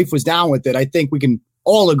option and the wife was down with it. I think we can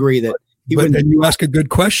all agree that he wouldn't. And you ask a good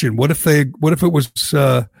question. What if it was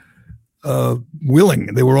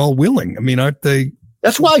willing? They were all willing. I mean, aren't they?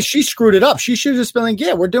 That's why she screwed it up. She should have just been like,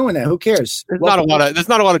 "Yeah, we're doing it. Who cares?" There's not a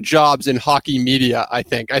lot of jobs in hockey media. I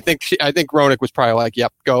think Roenick was probably like,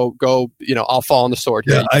 "Yep, go. I'll fall on the sword."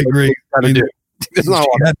 Yeah, I agree. I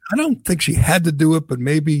don't think she had to do it, but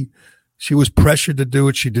maybe she was pressured to do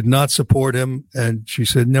it. She did not support him, and she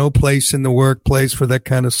said no place in the workplace for that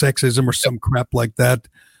kind of sexism or some crap like that.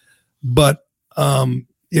 But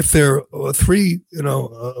if they're three,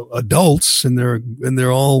 adults and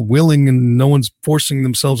they're all willing and no one's forcing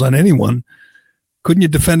themselves on anyone, couldn't you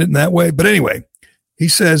defend it in that way? But anyway, he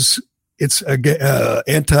says it's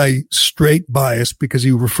anti-straight bias because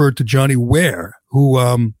he referred to Johnny Ware, who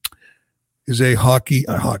is a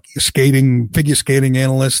figure skating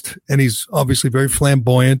analyst, and he's obviously very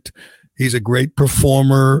flamboyant. He's a great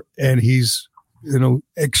performer, and he's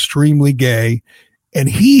extremely gay. And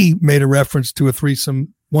he made a reference to a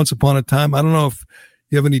threesome once upon a time. I don't know if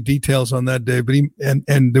you have any details on that, Dave, but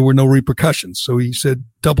and there were no repercussions. So he said,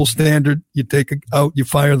 double standard, you take out, you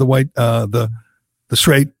fire the white, the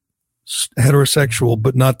straight heterosexual,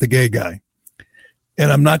 but not the gay guy. And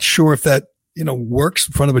I'm not sure if that, works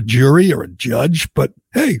in front of a jury or a judge, but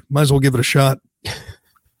hey, might as well give it a shot.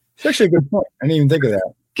 It's actually a good point. I didn't even think of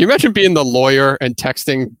that. Can you imagine being the lawyer and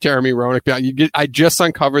texting Jeremy Roenick? I just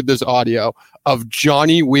uncovered this audio of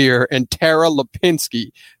Johnny Weir and Tara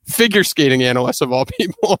Lipinski, figure skating analysts of all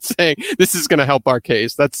people, saying this is going to help our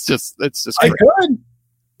case. It's just. I could.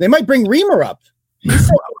 They might bring Reamer up.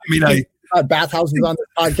 I bathhouses on this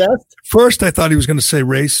podcast. First, I thought he was going to say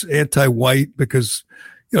race, anti-white, because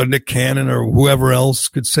Nick Cannon or whoever else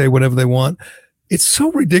could say whatever they want. It's so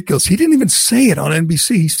ridiculous. He didn't even say it on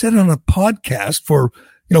NBC. He said it on a podcast for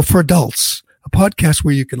adults, a podcast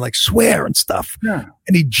where you can like swear and stuff. Yeah.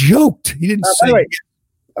 And he joked. He didn't say it.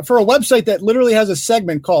 For a website that literally has a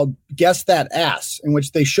segment called Guess That Ass, in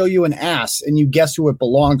which they show you an ass and you guess who it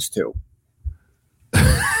belongs to.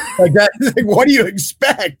 Like that, what do you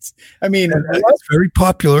expect? I mean, it's very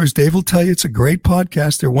popular. As Dave will tell you, it's a great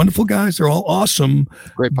podcast. They're wonderful guys. They're all awesome.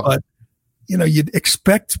 Great podcast. But you'd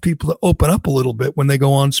expect people to open up a little bit when they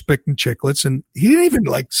go on Spick and Chicklets. And he didn't even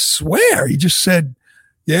swear. He just said,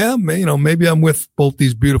 yeah, maybe I'm with both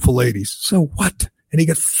these beautiful ladies. So what? And he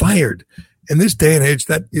got fired. In this day and age,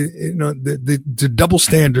 that the double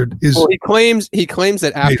standard is. Well, he claims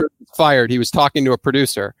that after he was fired, he was talking to a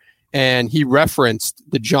producer, and he referenced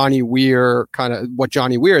the Johnny Weir what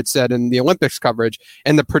Johnny Weir had said in the Olympics coverage,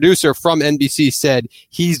 and the producer from NBC said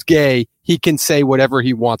he's gay, he can say whatever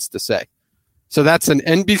he wants to say. So that's an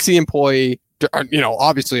NBC employee,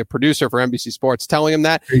 obviously a producer for NBC Sports, telling him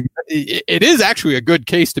that. It is actually a good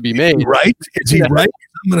case to be made. Right? Is he right?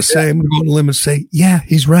 I'm going to go on a limb and say, yeah,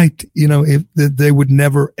 he's right. If they would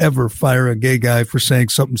never, ever fire a gay guy for saying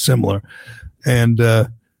something similar. And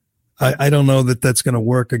I don't know that that's going to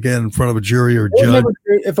work again in front of a jury or a judge.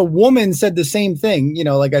 If a woman said the same thing,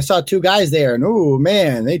 like I saw two guys there and, oh,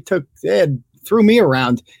 man, they threw me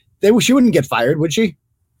around. She wouldn't get fired, would she?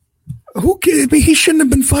 Who cares? I mean, he shouldn't have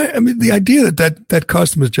been fired. I mean, the idea that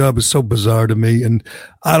cost him his job is so bizarre to me. And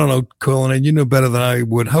I don't know, Colin, and you know better than I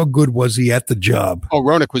would. How good was he at the job? Oh,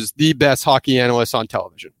 Roenick was the best hockey analyst on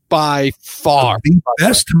television by far. The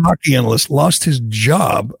best hockey analyst lost his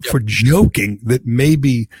job for joking that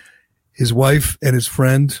maybe his wife and his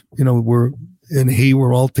friend, were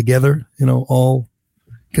all together, all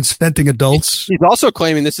consenting adults. He's also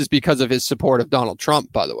claiming this is because of his support of Donald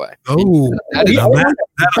Trump, by the way. Oh, that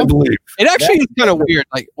I believe. It actually is kind of weird.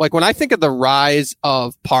 Like when I think of the rise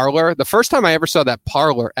of Parler, the first time I ever saw that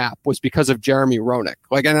Parler app was because of Jeremy Roenick.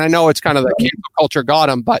 And I know it's kind of the cancel culture got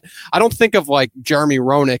him, but I don't think of Jeremy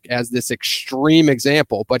Roenick as this extreme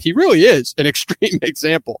example, but he really is an extreme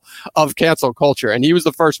example of cancel culture. And he was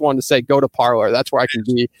the first one to say, go to Parler. That's where I can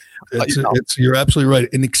be. You're absolutely right.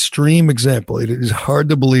 An extreme example. It is hard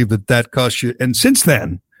to believe that cost you. And since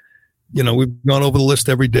then, we've gone over the list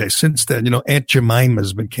every day. Since then, Aunt Jemima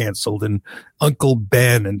has been canceled, and Uncle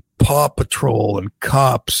Ben, and Paw Patrol, and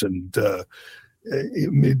Cops, and the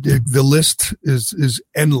list is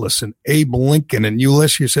endless. And Abe Lincoln, and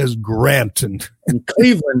Ulysses S. Grant, and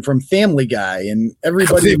Cleveland from Family Guy, and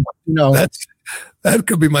everybody. That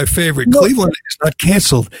could be my favorite. Cleveland is not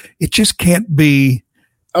canceled. It just can't be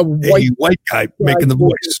a white guy making the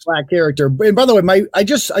voice. Black character. And by the way,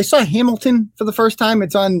 I saw Hamilton for the first time.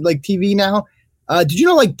 It's on TV now. Did you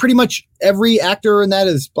know pretty much every actor in that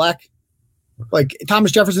is black?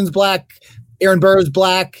 Thomas Jefferson's black, Aaron Burr's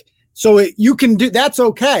black. So you can do, that's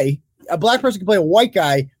okay. A black person can play a white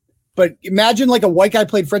guy, but imagine a white guy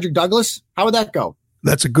played Frederick Douglass. How would that go?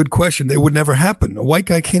 That's a good question. It would never happen. A white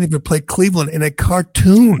guy can't even play Cleveland in a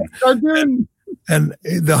cartoon. And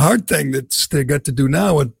the hard thing that they got to do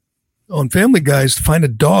now on Family Guy is to find a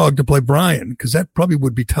dog to play Brian, because that probably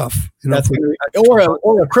would be tough. Or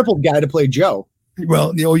a crippled guy to play Joe.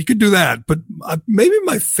 Well, you could do that, but maybe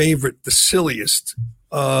my favorite, the silliest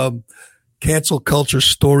cancel culture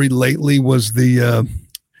story lately was the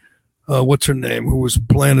what's her name, who was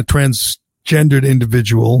playing a transgendered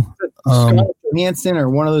individual. Johansson or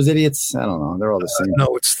one of those idiots. I don't know. They're all the same. No,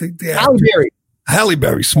 it's the Halle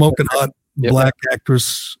Berry, smoking hot. Yep. Black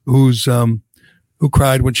actress who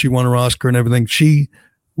cried when she won her Oscar and everything. She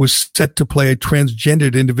was set to play a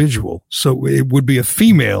transgendered individual. So it would be a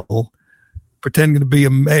female pretending to be a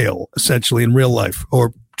male, essentially, in real life,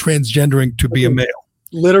 or transgendering to be a male.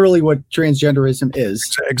 Literally what transgenderism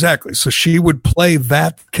is. Exactly. So she would play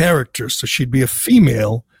that character. So she'd be a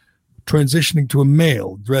female transitioning to a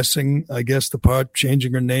male, dressing, I guess, the part,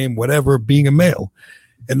 changing her name, whatever, being a male.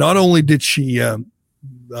 And not only did she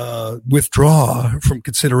withdraw from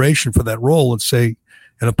consideration for that role and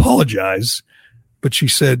apologize, but she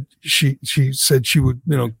said she would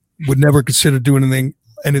would never consider doing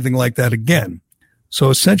anything like that again. So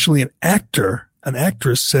essentially, an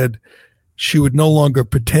actress said she would no longer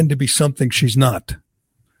pretend to be something she's not.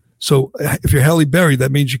 So if you're Halle Berry,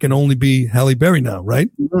 that means you can only be Halle Berry now, right?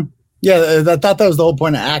 Mm-hmm. Yeah, I thought that was the whole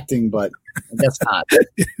point of acting, but I guess not.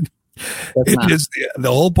 It is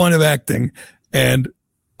the whole point of acting. And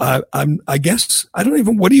I guess I don't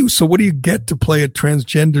even. What do you get to play a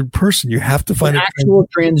transgendered person? You have to find an actual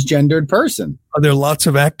transgendered person. Are there lots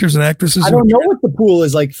of actors and actresses? I don't know what the pool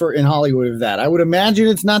is like for in Hollywood of that. I would imagine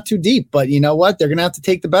it's not too deep, but you know what? They're gonna have to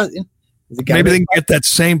take the best. Maybe they can get that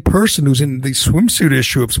same person who's in the swimsuit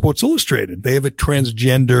issue of Sports Illustrated. They have a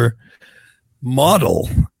transgender model.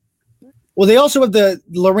 Well, they also have the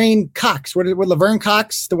Lorraine Cox. What Laverne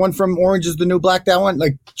Cox, the one from Orange is the New Black? That one,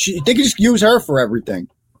 like they can just use her for everything.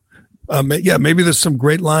 Yeah, maybe there's some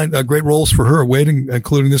great roles for her waiting,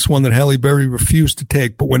 including this one that Halle Berry refused to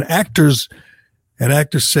take. But when actors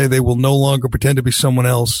say they will no longer pretend to be someone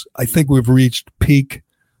else, I think we've reached peak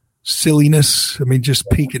silliness. I mean, just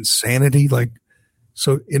peak insanity. Like,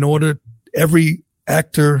 so every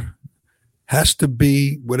actor has to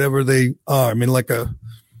be whatever they are. I mean, like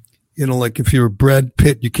if you're Brad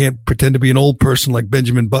Pitt, you can't pretend to be an old person like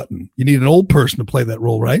Benjamin Button. You need an old person to play that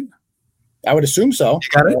role, right? I would assume so. You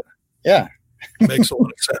got it? Yeah. Makes a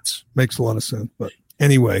lot of sense. But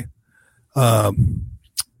anyway, who are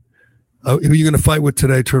you going to fight with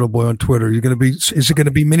today, Turtleboy, on Twitter? Is it going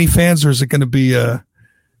to be mini fans or is it going to be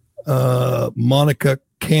Monica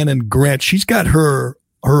Cannon Grant? She's got her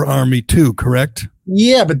army too, correct?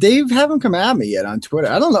 Yeah, but they haven't come at me yet on Twitter.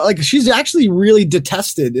 I don't know. Like, she's actually really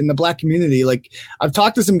detested in the black community. Like, I've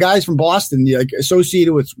talked to some guys from Boston, like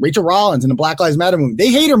associated with Rachel Rollins and the Black Lives Matter movement.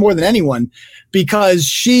 They hate her more than anyone because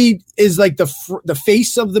she is like the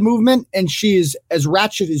face of the movement, and she is as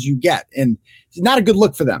ratchet as you get. And it's not a good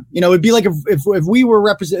look for them. You know, it'd be like if we were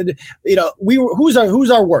represented. You know, who's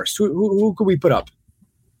our worst? Who could we put up?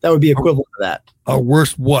 That would be equivalent to that. Our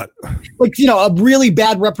worst what? Like, you know, a really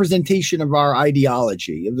bad representation of our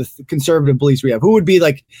ideology, of the conservative beliefs we have. Who would be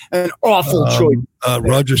like an awful choice?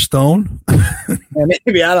 Roger Stone? Yeah,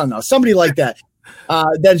 maybe, I don't know. Somebody like that.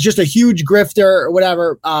 That's just a huge grifter or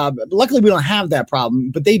whatever. Luckily, we don't have that problem,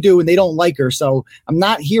 but they do, and they don't like her. So I'm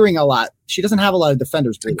not hearing a lot. She doesn't have a lot of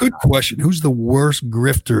defenders. Good question. Who's the worst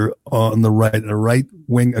grifter on the right? A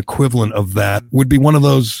right-wing equivalent of that would be one of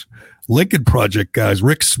those Lincoln Project guys,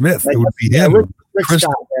 Rick Smith. It would be him. Rick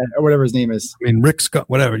Scott, or whatever his name is. I mean, Rick Scott,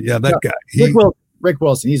 whatever. Yeah, that guy. Rick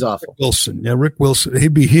Wilson. He's awful. Wilson. Yeah, Rick Wilson.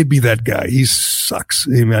 He'd be that guy. He sucks.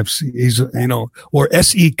 He's or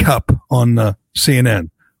S.E. Cupp on CNN.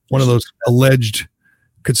 One of those alleged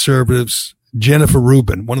conservatives. Jennifer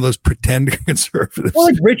Rubin, one of those pretend conservatives. Or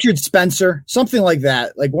like Richard Spencer, something like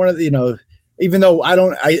that. Like one of the, even though I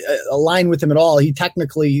align with him at all, he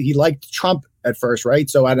liked Trump at first, right?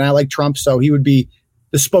 So I like Trump, so he would be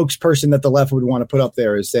the spokesperson that the left would want to put up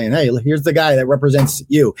there, is saying, "Hey, here's the guy that represents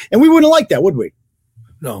you," and we wouldn't like that, would we?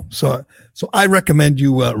 No. So I recommend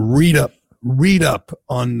you read up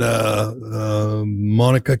on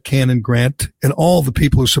Monica Cannon Grant and all the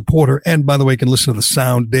people who support her. And by the way, you can listen to the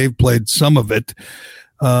sound. Dave played some of it.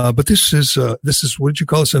 But this is what did you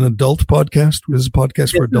call this? An adult podcast? This is a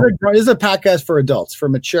podcast for adults. This is a podcast for adults, for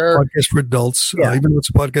mature. Podcast for adults. Yeah. Even though it's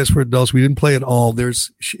a podcast for adults, we didn't play it all. It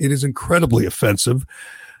is incredibly offensive.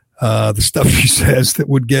 The stuff she says that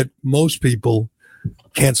would get most people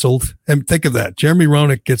canceled. And think of that. Jeremy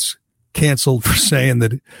Roenick gets canceled for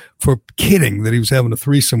kidding that he was having a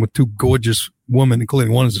threesome with two gorgeous women,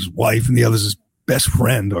 including one is his wife and the other is his best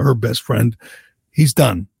friend or her best friend. He's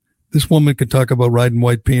done. This woman could talk about riding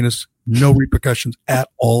white penis. No repercussions at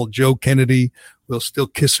all. Joe Kennedy will still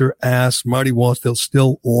kiss her ass. Marty Walsh, they'll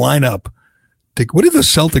still line up. What did the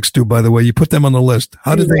Celtics do, by the way? You put them on the list.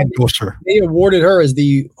 How did they endorse her? They awarded her as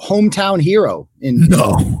the hometown hero.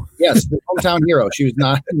 Yes, the hometown hero. She was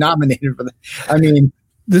not nominated for that. I mean,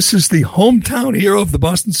 this is the hometown hero of the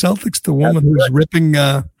Boston Celtics, the woman who's ripping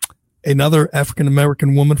another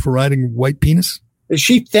African-American woman for riding white penis.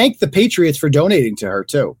 She thanked the Patriots for donating to her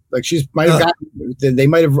too. Like they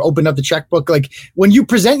might have opened up the checkbook. Like when you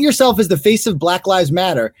present yourself as the face of Black Lives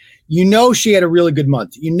Matter, she had a really good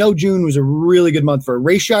month. June was a really good month for her.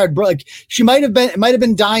 Rayshard Brooks. Like it might have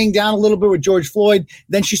been dying down a little bit with George Floyd.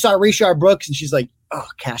 Then she saw Rayshard Brooks and she's like, "Oh,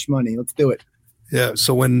 cash money, let's do it." Yeah.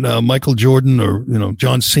 So when Michael Jordan or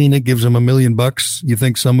John Cena gives him $1 million, you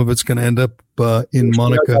think some of it's going to end up in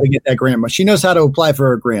Monica? Knows how to get that grant. She knows how to apply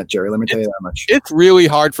for a grant, Jerry. Let me tell you that much. It's really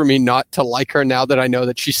hard for me not to like her now that I know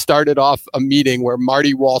that she started off a meeting where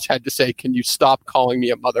Marty Walsh had to say, "Can you stop calling me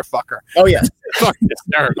a motherfucker?" Oh yeah, fucking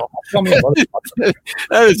hysterical.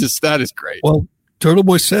 That is great. Well,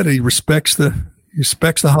 Turtleboy said he respects the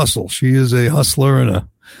hustle. She is a hustler and a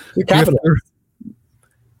capital.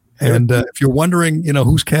 And if you're wondering,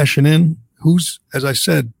 who's cashing in, who's, as I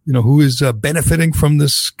said, who is benefiting from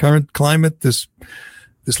this current climate, this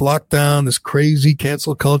lockdown, this crazy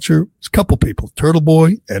cancel culture? It's a couple people,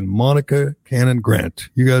 Turtleboy and Monica Cannon Grant.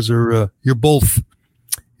 You guys are, you're both,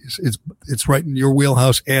 it's right in your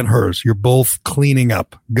wheelhouse and hers. You're both cleaning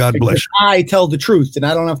up. God bless you. I tell the truth and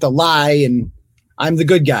I don't have to lie, and I'm the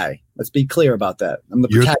good guy. Let's be clear about that.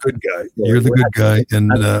 You're the good guy. You're the good guy.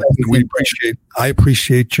 And I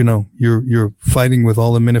appreciate, you're fighting with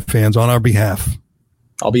all the Minifans on our behalf.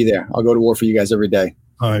 I'll be there. I'll go to war for you guys every day.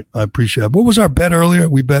 All right. I appreciate it. What was our bet earlier?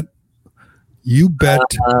 You bet.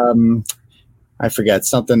 I forget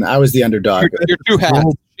something. I was the underdog. Your two hats.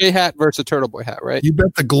 Jay hat versus Turtleboy hat, right? You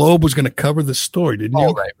bet the Globe was going to cover the story, didn't you?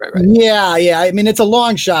 Oh, right. Yeah. I mean, it's a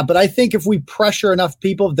long shot, but I think if we pressure enough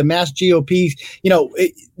people, the mass GOP,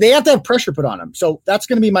 they have to have pressure put on them. So that's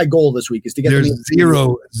going to be my goal this week, is to get. There's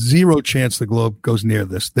zero chance the Globe goes near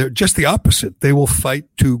this. They're just the opposite. They will fight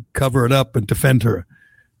to cover it up and defend her.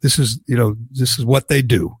 This is what they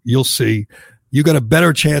do. You'll see. You got a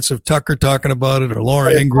better chance of Tucker talking about it or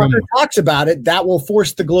Laura Ingraham. Tucker talks about it, that will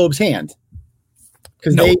force the Globe's hand.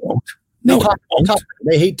 Because they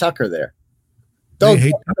hate Tucker there.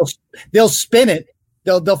 They'll spin it.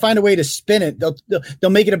 They'll find a way to spin it. They'll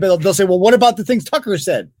make it they'll say, well, what about the things Tucker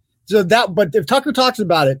said? But if Tucker talks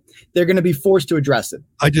about it, they're going to be forced to address it.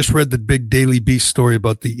 I just read the big Daily Beast story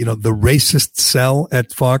about the racist cell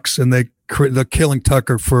at Fox, and they're killing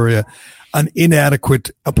Tucker for an inadequate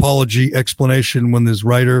apology explanation when his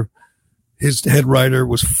head writer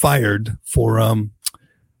was fired for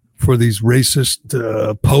these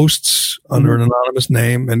racist posts under an anonymous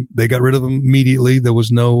name, and they got rid of him immediately. There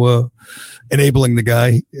was no enabling the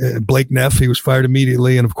guy. Blake Neff, he was fired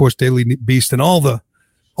immediately, and of course Daily Beast and all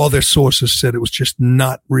their sources said it was just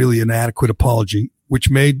not really an adequate apology, which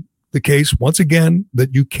made the case once again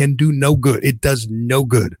that you can do no good. It does no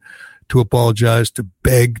good to apologize, to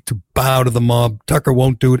beg, to bow to the mob. Tucker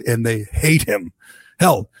won't do it, and they hate him.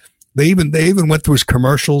 Hell, they even went through his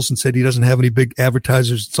commercials and said he doesn't have any big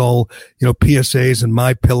advertisers. It's all, PSAs and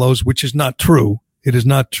My Pillows, which is not true. It is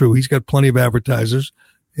not true. He's got plenty of advertisers,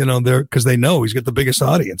 because they know he's got the biggest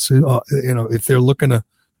audience. If they're looking to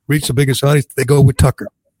reach the biggest audience, they go with Tucker.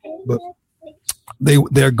 But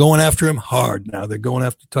they're going after him hard now. They're going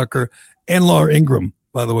after Tucker and Laura Ingraham,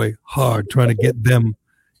 by the way, hard, trying to get them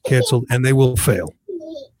canceled, and they will fail.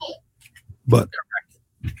 But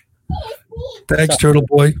thanks,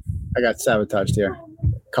 Turtleboy. I got sabotaged here.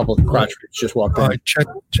 A couple of crotch roots just walked in. All right, check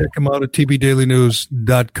him out at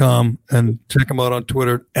tbdailynews.com and check him out on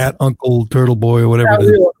Twitter at Uncle Turtleboy or whatever it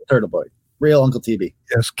is. Real Turtleboy. Real Uncle TB.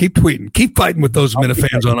 Yes, keep tweeting. Keep fighting with those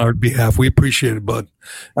Minifans on our behalf. We appreciate it, bud.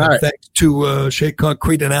 All right. Thanks to Shea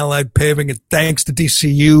Concrete and Allied Paving, and thanks to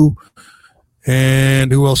DCU.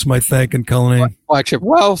 And who else am I thanking, Cullinane? Flagship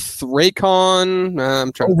Wealth, Raycon.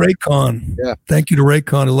 Raycon. Yeah. Thank you to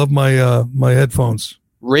Raycon. I love my headphones.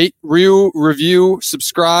 Rate, review,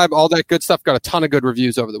 subscribe, all that good stuff. Got a ton of good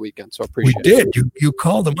reviews over the weekend, so I appreciate it. We did. You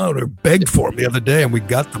called them out or begged for them the other day, and we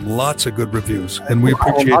got them lots of good reviews, and we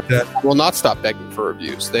appreciate that. We'll not stop begging for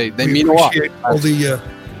reviews. They mean a lot.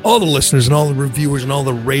 All the listeners and all the reviewers and all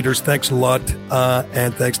the raters, thanks a lot.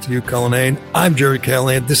 And thanks to you, Cullinane. I'm Jerry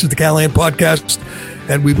Callahan. This is the Callahan Podcast,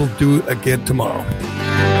 and we will do it again tomorrow.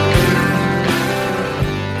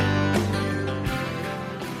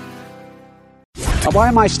 Why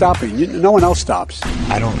am I stopping? No one else stops.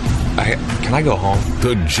 Can I go home?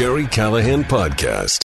 The Jerry Callahan Podcast.